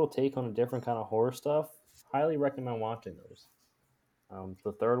good little take on a different kind of horror stuff. Highly recommend watching those.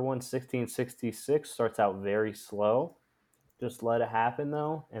 The third one, 1666, starts out very slow. Just let it happen,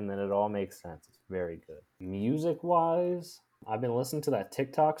 though, and then it all makes sense. It's very good. Music-wise, I've been listening to that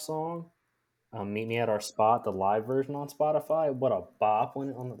TikTok song, Meet Me at Our Spot, the live version on Spotify. What a bop. The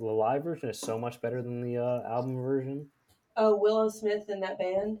live version is so much better than the album version. Oh, Willow Smith and that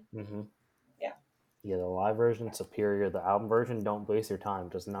band? Mm-hmm. Yeah. Yeah, the live version superior. The album version, don't waste your time.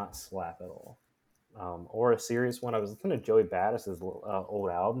 Does not slap at all. Or a serious one. I was listening to Joey Badass's old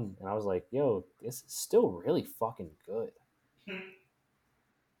album, and I was like, yo, this is still really fucking good.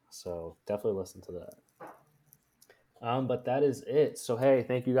 So definitely listen to that. But that is it. So, hey,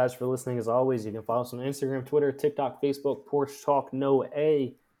 thank you guys for listening. As always, you can follow us on Instagram, Twitter, TikTok, Facebook, Porsche Talk No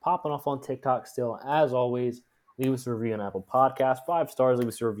A. Popping off on TikTok still, as always. Leave us a review on Apple Podcasts. 5 stars. Leave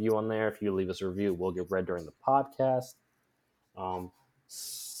us a review on there. If you leave us a review, we'll get read during the podcast.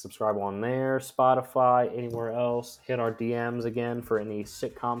 Subscribe on there, Spotify, anywhere else. Hit our DMs again for any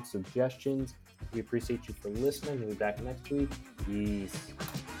sitcom suggestions. We appreciate you for listening. We'll be back next week. Peace.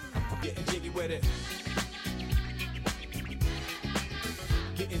 Getting jiggy with it.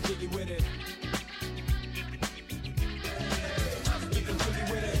 Getting jiggy with it.